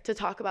leader to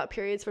talk about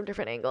periods from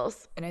different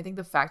angles. And I think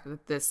the fact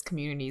that this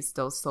community is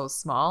still so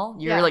small,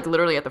 you're like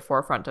literally at the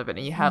forefront of it,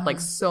 and you have like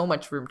so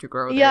much room to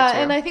grow there too.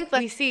 And I think that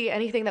we see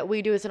anything that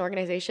we do as an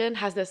organization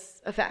has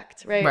this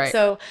effect, right?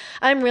 So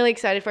I'm really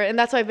excited for it. And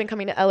that's why I've been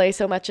coming to LA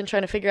so much and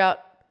trying to figure out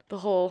the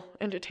whole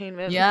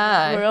entertainment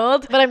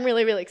world. But I'm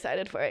really, really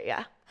excited for it.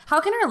 Yeah. How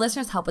can our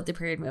listeners help with the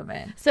period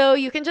movement? So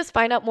you can just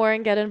find out more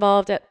and get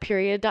involved at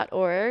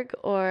period.org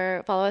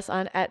or follow us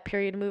on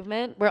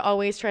 @periodmovement. We're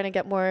always trying to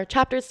get more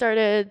chapters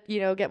started,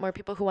 get more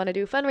people who want to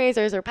do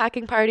fundraisers or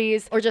packing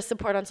parties or just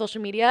support on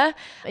social media.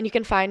 And you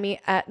can find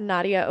me at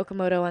Nadya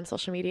Okamoto on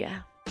social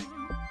media.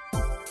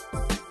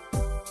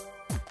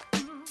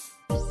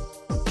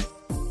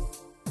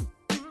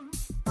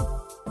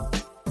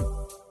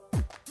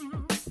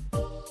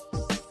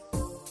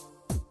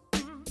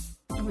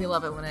 We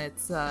love it when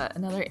it's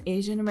another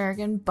Asian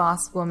American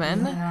boss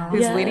woman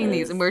who's leading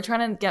these, and we're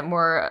trying to get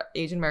more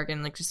Asian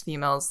American, like just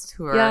females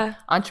who are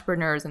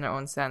entrepreneurs in their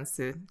own sense,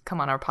 to come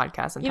on our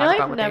podcast and talk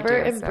about what they do. I've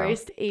never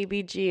embraced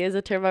ABG as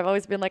a term. I've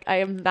always been like, I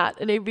am not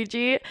an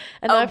ABG,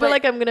 and now I feel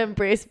like I'm gonna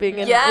embrace being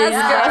an Asian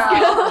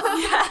girl.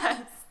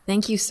 Yes.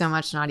 Thank you so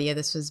much, Nadya.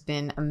 This has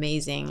been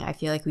amazing. I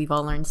feel like we've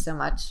all learned so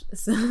much.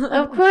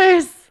 Of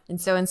course.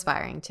 And so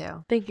inspiring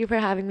too. Thank you for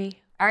having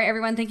me. All right,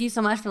 everyone, thank you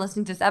so much for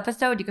listening to this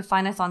episode. You can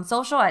find us on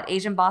social at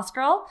Asian Boss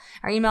Girl.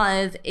 Our email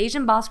is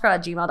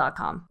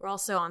asianbossgirl@gmail.com. We're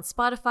also on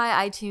Spotify,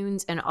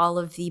 iTunes, and all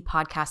of the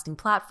podcasting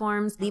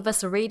platforms. Leave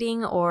us a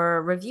rating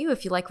or review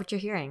if you like what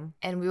you're hearing.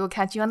 And we will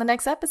catch you on the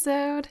next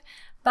episode.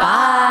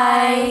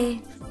 Bye.